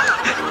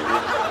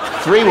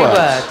 3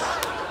 words.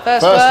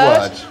 First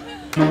word.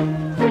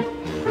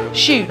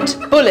 Shoot.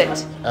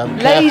 Bullet.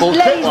 Careful.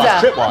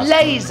 Tripwise.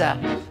 Laser.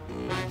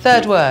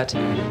 Third word.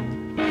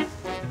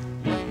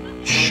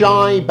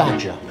 Shy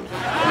badger.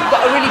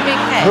 Got a really big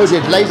head.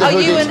 Hooded. Laser Are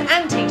hooded. you an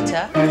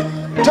anteater?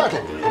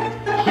 Turtle.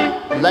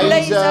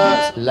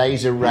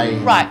 Laser ray.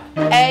 Right.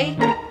 A,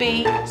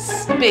 B,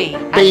 B.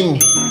 Beam.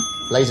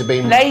 Laser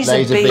beam.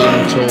 Laser beam.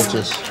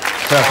 Tortoise.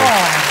 Perfect. Oh.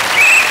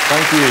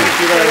 Thank you. Thank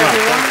you very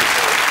much.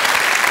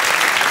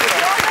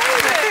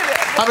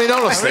 I mean,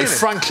 honestly,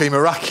 frankly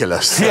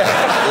miraculous that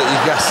you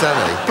guessed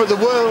any. But the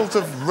world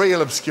of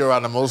real obscure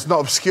animals, not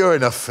obscure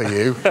enough for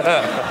you.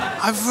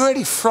 I'm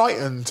really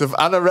frightened of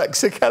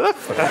anorexic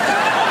elephant.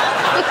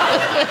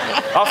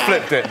 I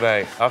flipped it,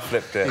 mate. I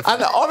flipped it.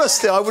 And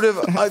honestly,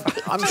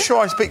 I'm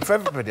sure I speak for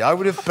everybody, I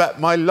would have bet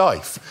my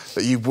life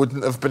that you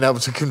wouldn't have been able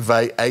to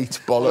convey 8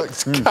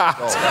 bollocked cat.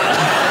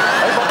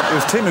 It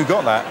was Tim who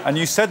got that, and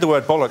you said the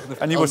word bollock,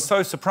 and you were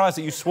so surprised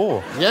that you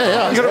swore.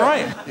 Yeah. You got it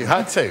right. You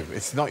had to.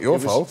 It's not your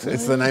fault.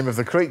 It's the name of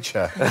the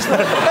creature.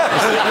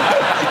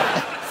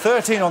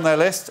 13 on their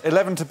list,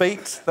 11 to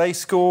beat. They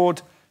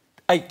scored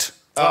 8.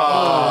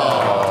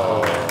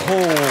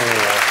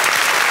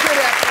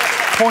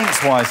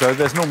 Points-wise, though,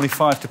 there's normally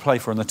 5 to play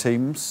for in the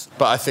teams.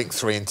 But I think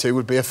 3 and 2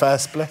 would be a fair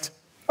split.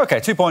 OK,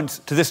 2 points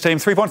to this team,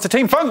 3 points to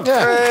Team Funk.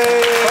 Yeah.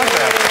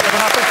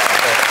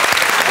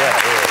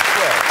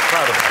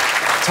 Proud of it.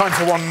 Time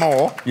for one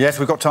more. Yes,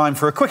 we've got time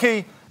for a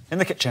quickie in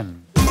the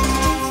kitchen.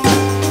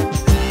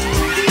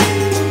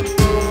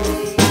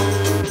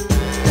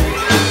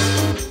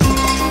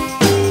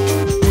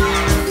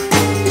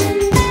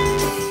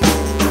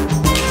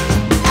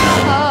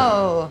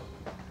 Oh.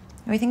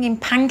 Are we thinking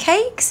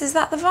pancakes? Is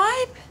that the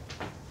vibe?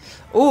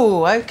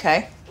 Ooh,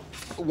 OK.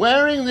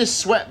 Wearing this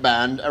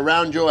sweatband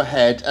around your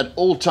head at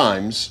all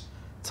times.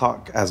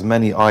 Tuck as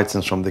many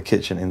items from the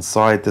kitchen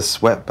inside the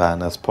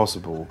sweatband as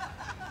possible.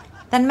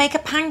 Then make a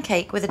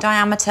pancake with a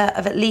diameter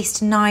of at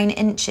least 9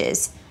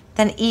 inches.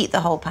 Then eat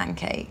the whole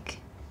pancake.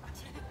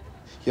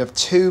 You have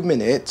 2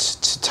 minutes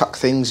to tuck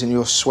things in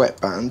your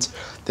sweatband,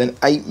 then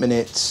 8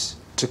 minutes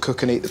to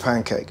cook and eat the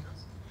pancake.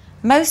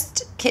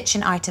 Most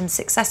kitchen items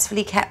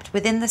successfully kept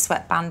within the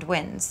sweatband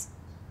wins.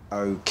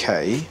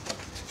 OK.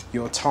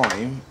 Your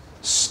time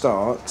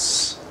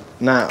starts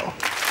now.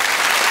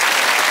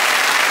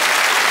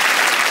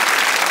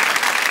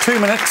 2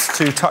 minutes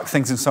to tuck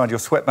things inside your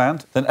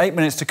sweatband, then 8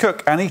 minutes to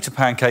cook and eat a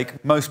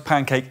pancake. Most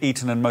pancake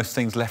eaten and most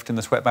things left in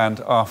the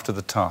sweatband after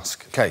the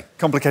task. OK.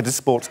 Complicated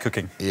sports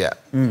cooking. Yeah.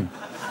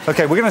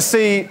 OK, we're going to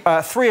see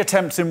 3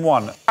 attempts in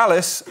one.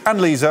 Alice and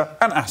Liza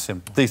and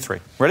Asim. These 3.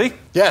 Ready?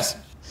 Yes.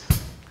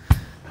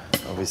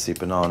 Obviously,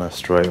 banana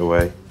straight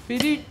away.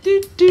 Okay.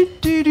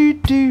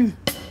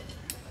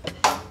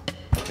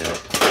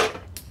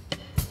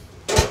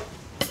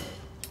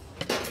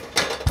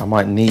 I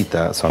might need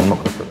that, so I'm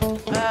not going to put it.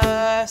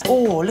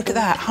 Oh, look at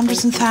that.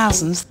 Hundreds and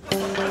thousands.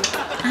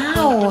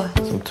 Ow.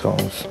 Some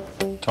tongs.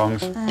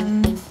 Tongs.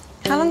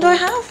 How long do I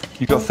have?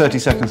 You've got 30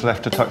 seconds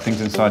left to tuck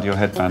things inside your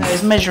headband.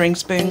 Those measuring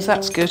spoons,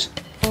 that's good.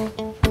 OK,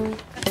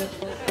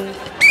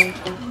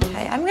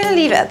 I'm going to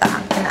leave it at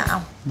that for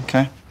now.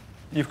 OK.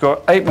 You've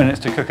got 8 minutes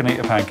to cook and eat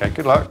a pancake.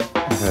 Good luck.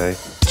 Okay.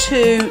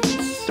 2,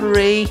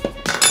 3.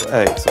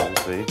 Eggs,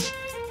 obviously.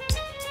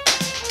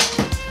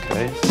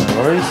 Okay, no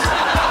worries.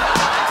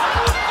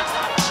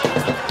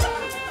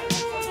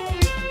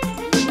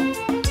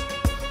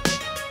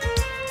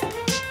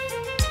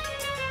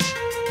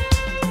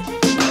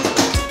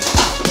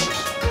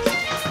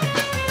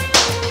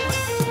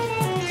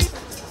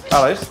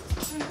 Alice,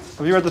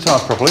 have you read the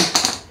task properly?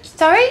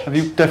 Sorry? Have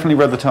you definitely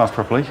read the task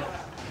properly?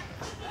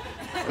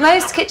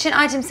 Most kitchen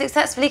items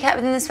successfully kept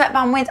within the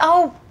sweatband wins.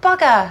 Oh,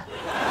 bugger.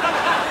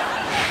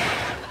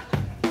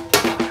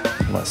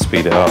 Might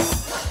speed it up.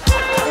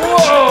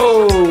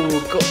 Whoa!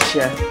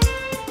 Gotcha.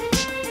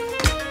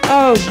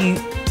 Oh, you...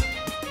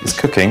 It's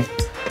cooking.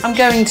 I'm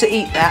going to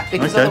eat that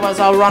because otherwise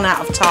I'll run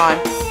out of time.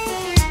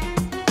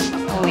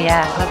 Oh,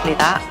 yeah, lovely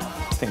that.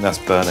 I think that's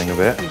burning a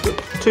bit.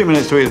 2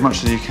 minutes to eat as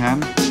much as you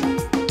can.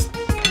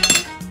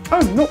 Oh,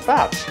 not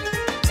bad.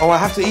 Oh, I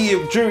have to eat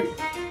it during...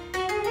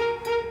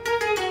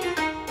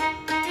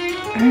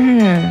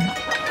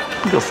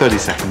 You've got 30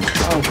 seconds.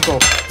 Oh,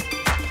 God.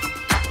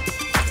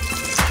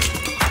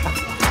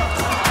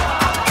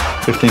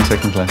 15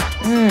 seconds left.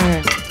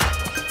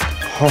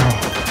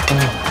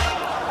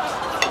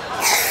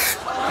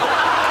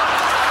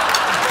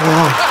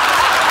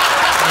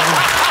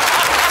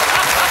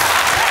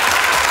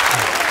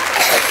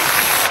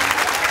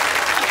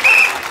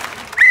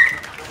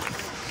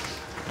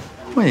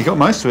 Well, you got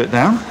most of it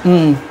down.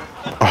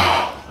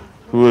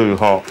 Really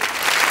hot.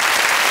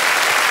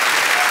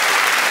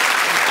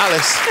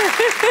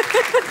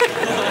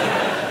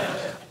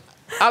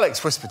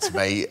 Alex whispered to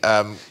me,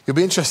 you'll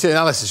be interested in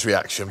Alice's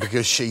reaction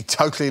because she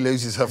totally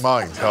loses her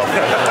mind. I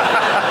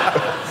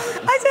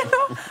don't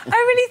know. I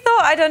really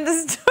thought I'd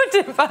understood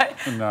it, but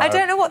No. I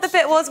don't know what the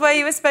bit was where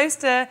you were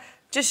supposed to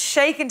just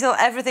shake until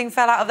everything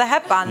fell out of the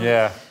headband.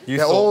 Yeah. You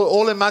Yeah, thought...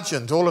 all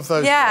imagined, all of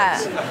those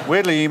Yeah. bits.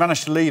 Weirdly, you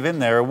managed to leave in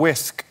there a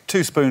whisk,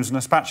 2 spoons and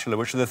a spatula,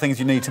 which are the things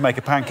you need to make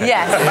a pancake.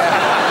 Yes.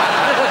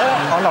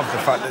 I love the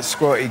fact that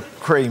squirty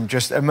cream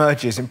just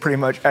emerges in pretty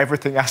much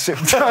everything Asim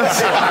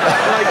does.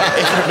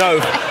 No,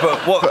 but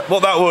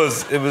what that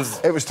was, it was...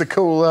 It was the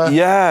cool...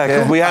 Yeah,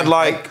 because we had,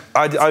 like...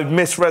 I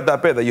misread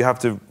that bit that you have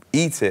to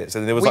eat it,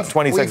 so there was, like,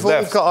 20 seconds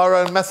left. We've all got our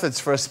own methods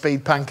for a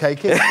speed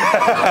pancaking.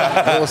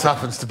 Yours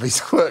happens to be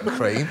squirt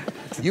cream.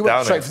 You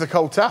went straight for the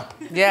cold tap.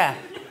 Yeah.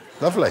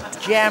 Lovely.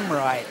 Jam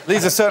right.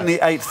 Lisa certainly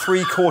ate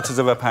 3/4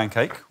 of her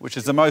pancake, which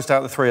is the most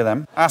out of the 3 of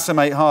them. Asim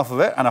ate half of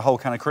it and a whole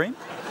can of cream.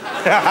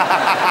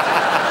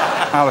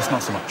 Alice,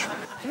 not so much.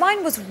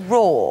 Mine was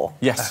raw.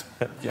 Yes.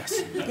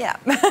 Yes. Yeah.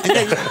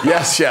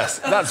 Yes.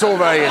 That's all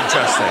very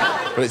interesting.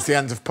 But it's the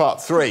end of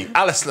part 3.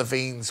 Alice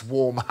Levine's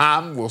warm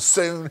ham will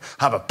soon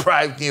have a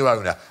proud new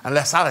owner,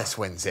 unless Alice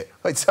wins it.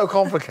 It's so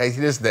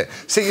complicated, isn't it?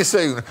 See you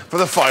soon for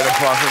the final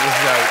part of the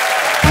show.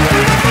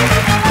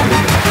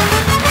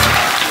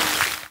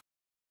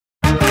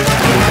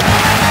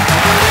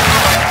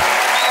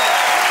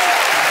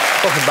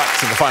 Welcome back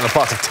to the final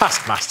part of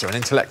Taskmaster. An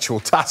intellectual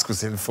task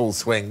was in full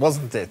swing,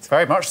 wasn't it?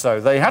 Very much so.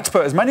 They had to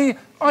put as many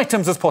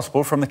items as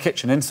possible from the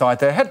kitchen inside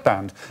their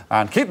headband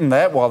and keep them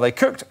there while they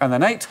cooked and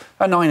then ate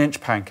a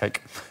 9-inch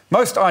pancake.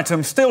 Most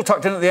items still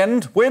tucked in at the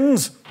end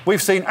wins.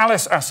 We've seen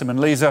Alice, Asim and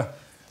Liza.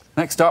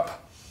 Next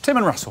up, Tim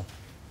and Russell.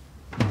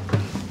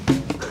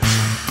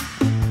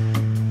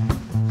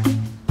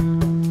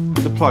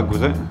 The plug,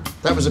 was it?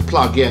 That was a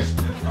plug, yeah.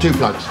 2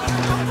 plugs.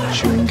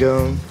 Chewing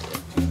gum.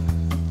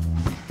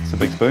 It's a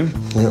big spoon.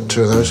 Yep,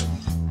 2 of those.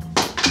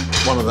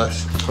 1 of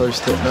those.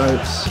 Post-it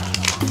notes.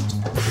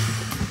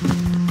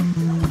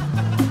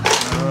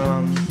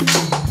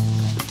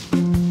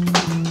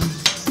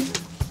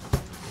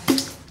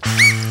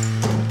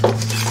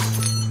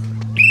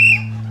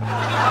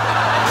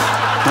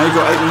 Now you've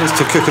got 8 minutes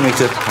to cook and eat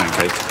a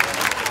pancake.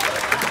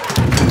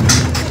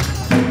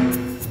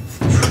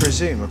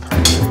 Presume a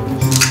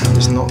pancake.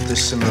 is not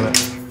dissimilar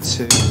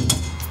to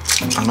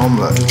an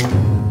omelette.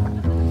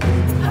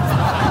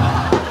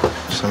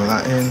 Some of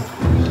that in.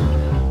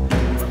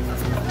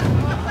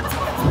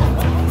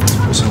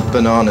 Put some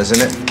bananas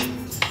in it.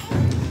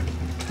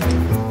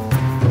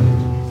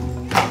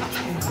 I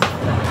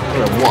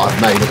don't know what I've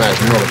made, but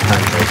it's not a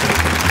pancake.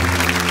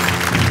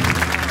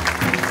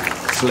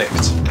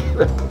 Flipped.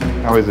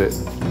 How is it?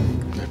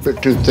 A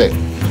bit too thick.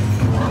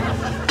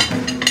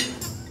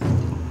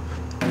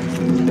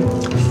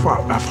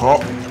 Fuck, that's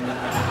hot.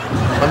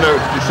 I know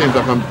it seems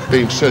like I'm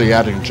being silly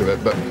adding to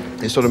it, but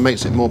it sort of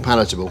makes it more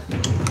palatable.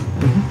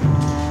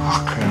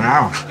 Fucking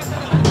hell.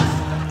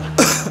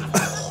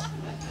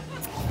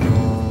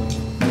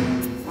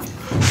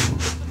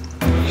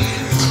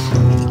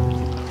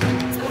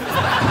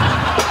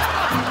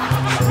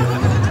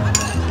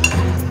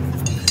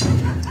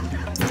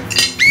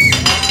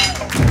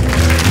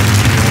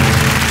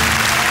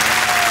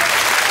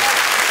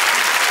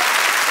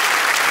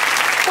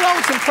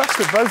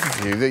 With both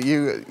of you, that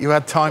you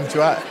had time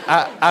to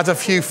add a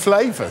few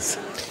flavours.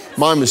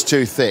 Mine was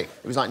too thick.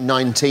 It was like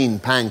 19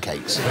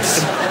 pancakes.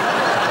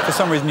 For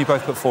some reason, you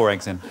both put 4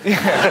 eggs in.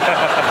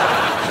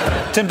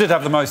 Tim did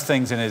have the most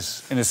things in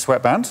his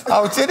sweatband.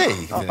 Oh, did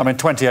he? I mean,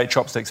 28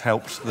 chopsticks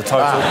helped the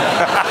total.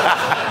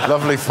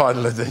 Lovely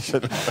final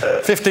edition.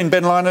 15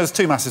 bin liners,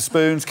 2 massive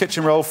spoons,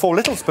 kitchen roll, 4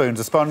 little spoons,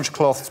 a sponge,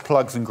 cloths,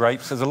 plugs and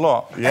grapes. There's a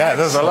lot. Yeah,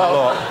 there's a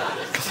lot.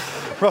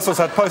 Russell's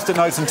had post-it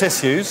notes and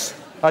tissues.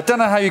 I don't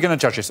know how you're going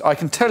to judge this. I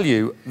can tell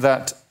you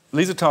that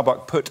Liza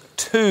Tarbuck put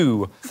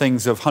 2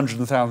 things of hundreds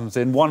and thousands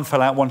in. One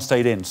fell out, one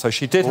stayed in. So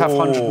she did have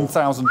hundreds of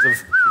thousands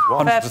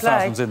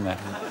in there.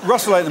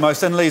 Russell ate the most,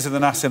 then Liza,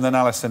 then Asim, then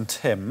Alice, then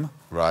Tim.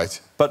 Right.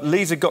 But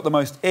Liza got the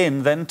most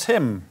in, then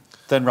Tim,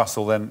 then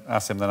Russell, then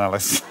Asim, then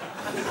Alice.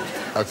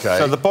 OK.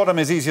 So the bottom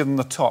is easier than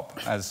the top,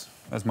 as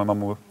my mum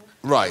would...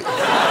 Right.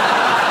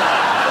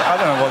 I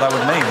don't know what that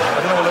would mean. I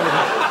don't know what that would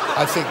mean.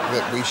 I think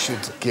that we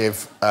should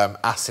give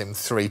Asim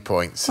 3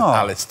 points and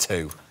Alice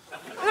 2.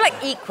 We're like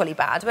equally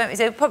bad, won't we?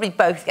 So we'll probably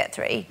both get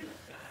 3.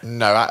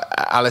 No,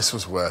 Alice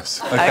was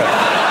worse. OK.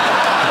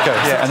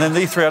 Yeah, and then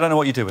these 3, I don't know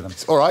what you do with them.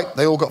 All right,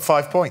 they all got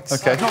 5 points.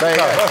 OK. There you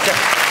go. OK.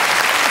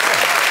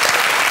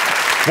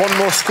 One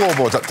more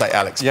scoreboard update,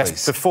 Alex, yes,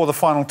 please. Before the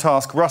final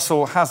task,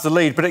 Russell has the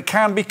lead, but it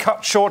can be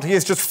cut short. He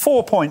is just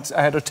 4 points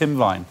ahead of Tim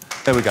Vine.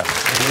 There we go.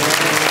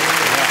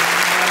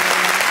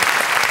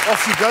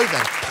 Off you go,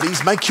 then.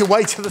 Please make your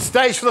way to the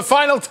stage for the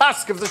final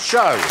task of the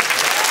show.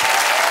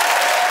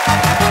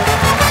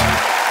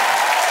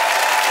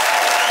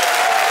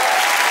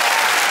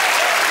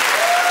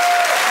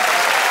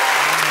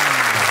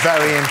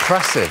 Very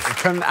impressive.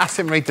 Can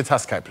Asim read the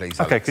task out, please?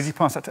 OK, could you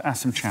pass that to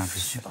Asim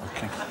Chaudhry?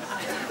 OK.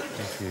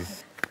 Thank you.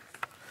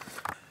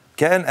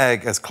 Get an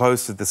egg as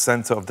close to the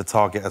centre of the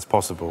target as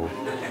possible.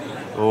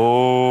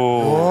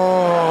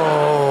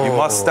 Oh. You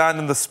must stand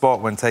in the spot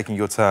when taking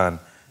your turn.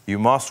 You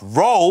must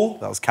roll,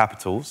 that was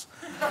capitals,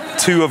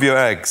 2 of your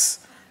eggs.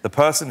 The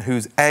person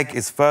whose egg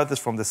is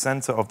furthest from the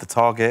centre of the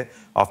target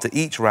after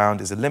each round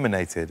is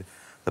eliminated.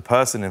 The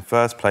person in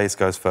first place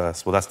goes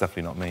first. Well, that's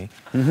definitely not me.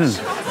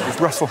 It's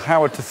Russell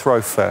Howard to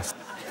throw first.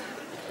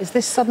 Is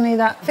this suddenly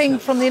that thing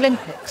from the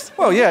Olympics?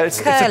 Well, yeah, it's...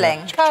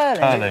 Curling.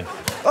 Curling.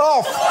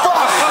 Oh,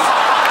 fuck!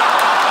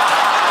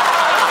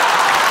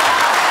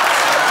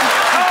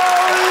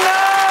 Oh, no!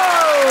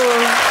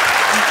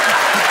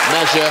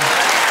 Measure.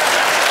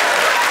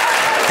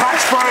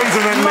 Catch brains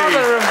and then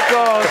Mother of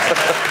God.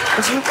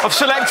 I've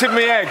selected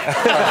my egg.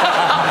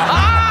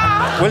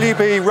 Will you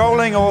be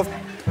rolling or...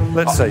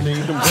 Let's see.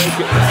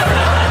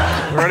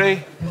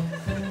 Ready?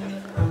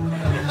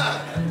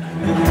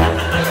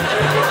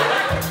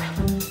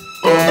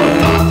 OK.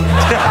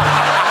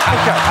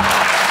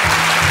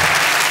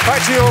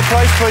 Back to your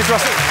place, please,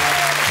 Russell.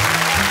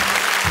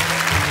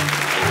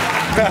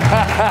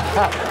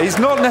 He's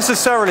not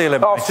necessarily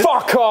eliminated. Oh,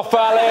 fuck off,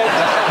 Alex!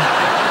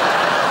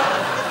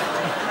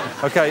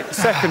 OK,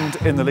 second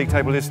in the league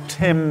table is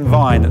Tim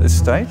Vine at this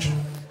stage.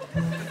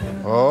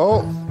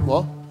 Oh.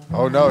 What?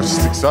 Oh, no, I was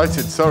just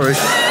excited. Sorry.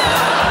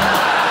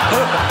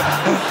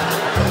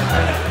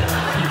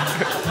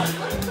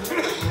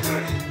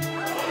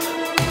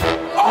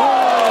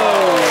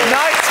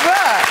 Nice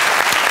work.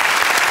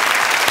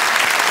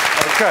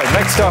 OK,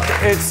 next up,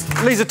 it's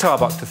Liza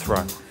Tarbuck to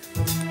throw.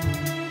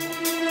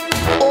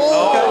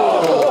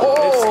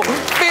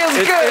 Feels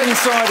It's good.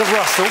 inside of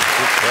Russell.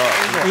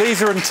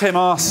 Liza and Tim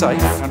are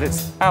safe, and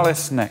it's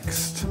Alice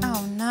next.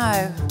 Oh,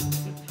 no.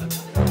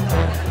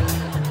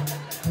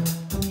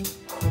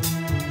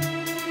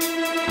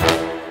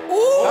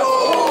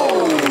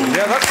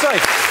 Yeah, that's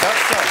safe.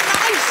 That's safe.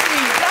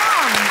 Nicely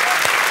done.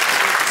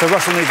 So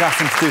Russell needs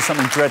Asim to do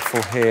something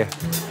dreadful here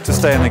to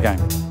stay in the game.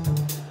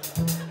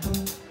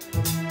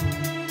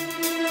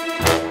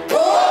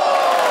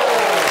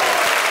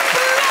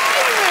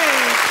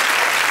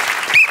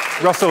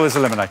 Russell is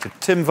eliminated.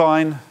 Tim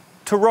Vine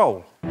to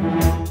roll.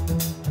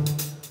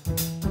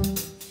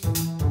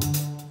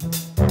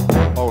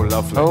 Oh,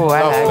 lovely. Oh,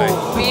 lovely.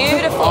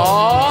 Beautiful.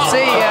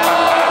 See ya.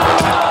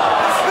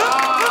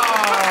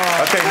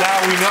 OK, now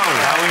we know.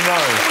 Now we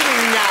know.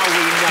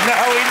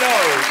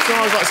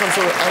 some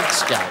sort of egg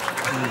scout.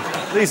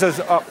 Lisa's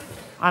up.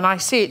 And I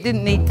see it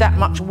didn't need that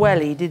much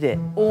welly, did it?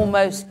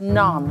 Almost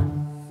none.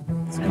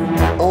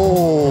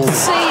 Oh.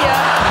 See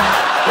ya.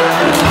 It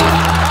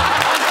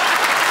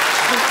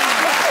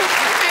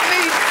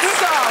needs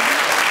some.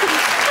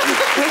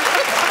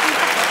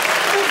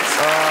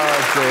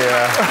 Oh,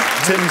 dear.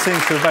 Tim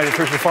seems to have made it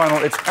through to the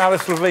final. It's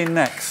Alice Levine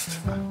next.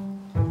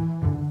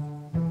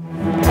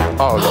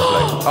 Oh,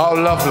 lovely. Oh,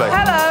 lovely.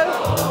 Hello.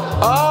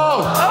 Oh!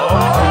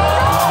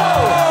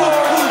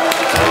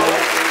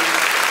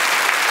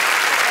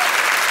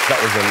 That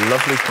was a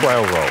lovely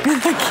quail roll.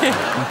 Thank you.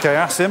 OK,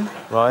 Asim,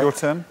 Right. your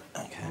turn.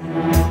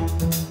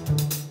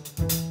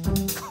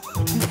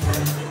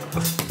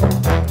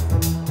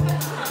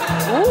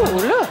 Oh,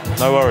 look.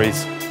 No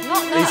worries.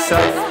 He's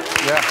safe.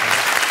 Yeah.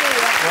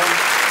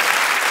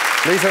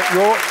 Lisa,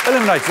 you're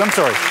eliminated. I'm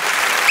sorry.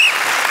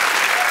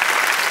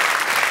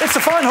 It's the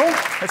final.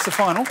 It's the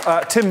final.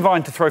 Tim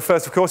Vine to throw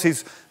first, of course.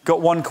 He's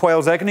got one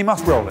quail's egg and he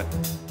must roll it.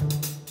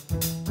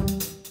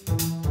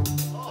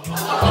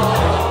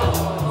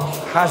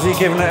 Has he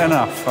given it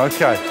enough?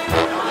 OK.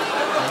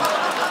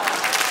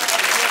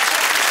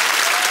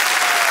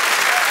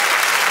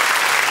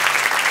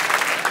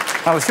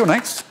 Alice, you're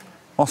next.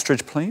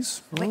 Ostrich,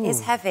 please. It is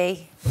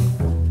heavy.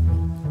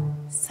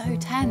 So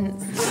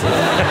tense.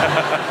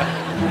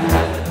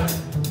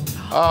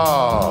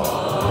 Oh.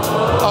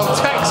 Oh,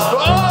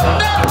 textbook.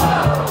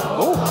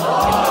 Oh,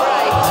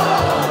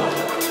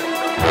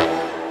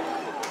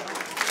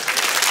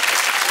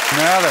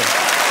 no! Now then,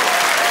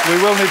 we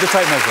will need the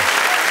tape measure.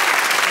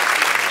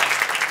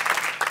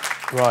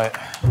 Right.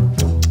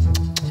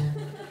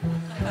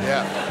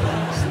 Yeah.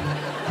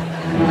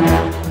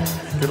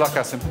 Good luck,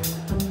 Asim.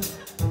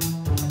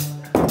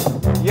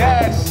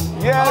 Yes,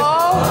 yes.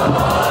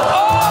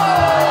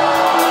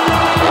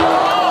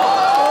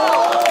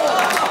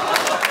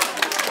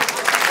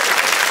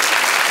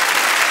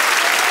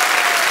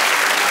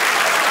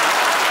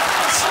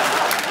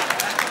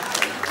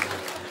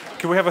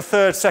 Can we have a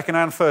third, second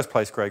and first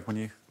place, Greg, when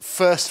you...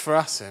 First for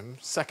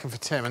Asim, second for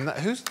Tim, and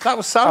that was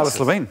Alice. Alice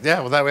Levine. Yeah,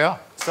 well, there we are.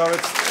 So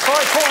it's 5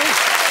 points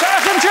to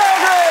Asim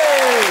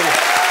Chaudhry!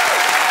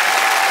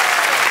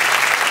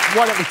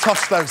 Why don't we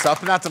toss those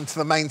up and add them to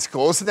the main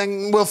scores, and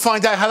then we'll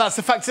find out how that's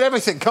affected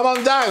everything. Come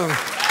on down.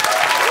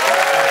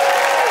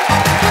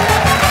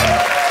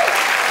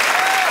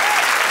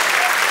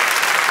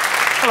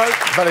 Hello.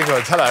 Very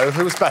good. Hello.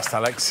 Who was best,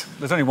 Alex?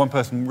 There's only one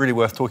person really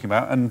worth talking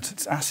about, and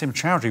it's Asim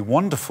Chaudhry.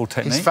 Wonderful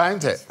technique. He's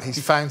found it. He's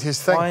found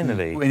his thing.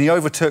 Finally. And he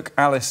overtook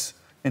Alice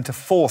into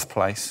 4th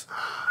place.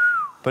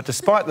 But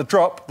despite the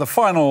drop, the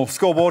final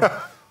scoreboard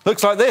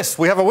looks like this.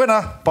 We have a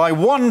winner by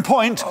 1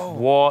 point. Oh.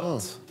 What?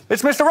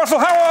 It's Mr. Russell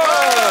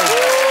Howard!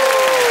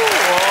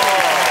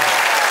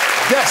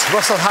 Yes,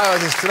 Russell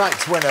Howard is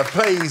tonight's winner.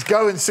 Please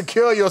go and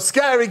secure your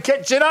scary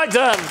kitchen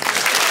item.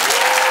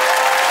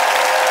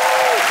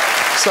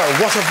 So,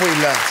 what have we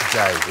learnt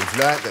today? We've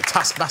learnt that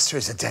Taskmaster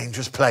is a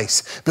dangerous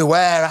place.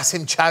 Beware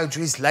Asim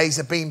Chaudhry's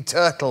laser beam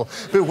turtle.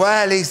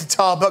 Beware Liza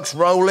Tarbuck's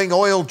rolling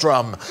oil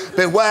drum.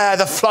 Beware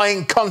the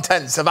flying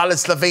contents of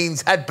Alice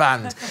Levine's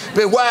headband.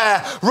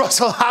 Beware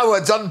Russell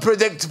Howard's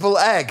unpredictable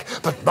egg.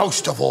 But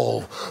most of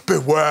all,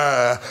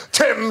 beware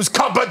Tim's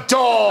cupboard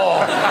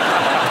door.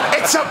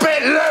 It's a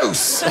bit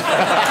loose.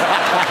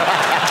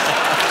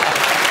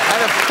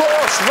 And of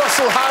course,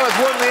 Russell Howard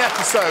won the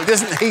episode.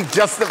 Isn't he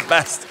just the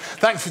best?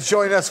 Thanks for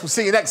joining us. We'll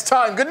see you next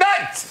time. Good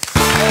night!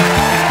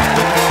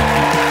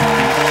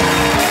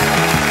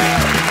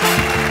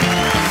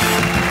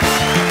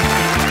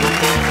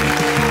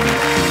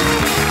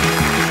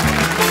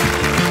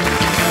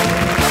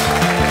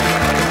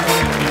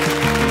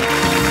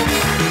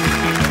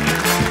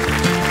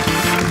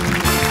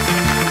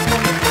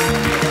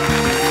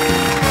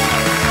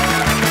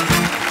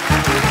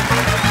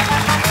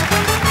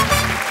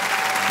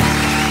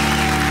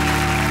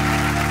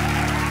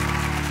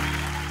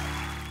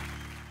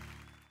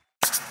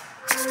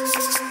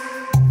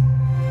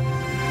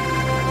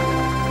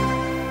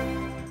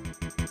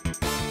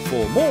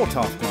 For more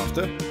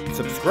Taskmaster,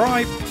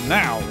 subscribe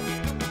now.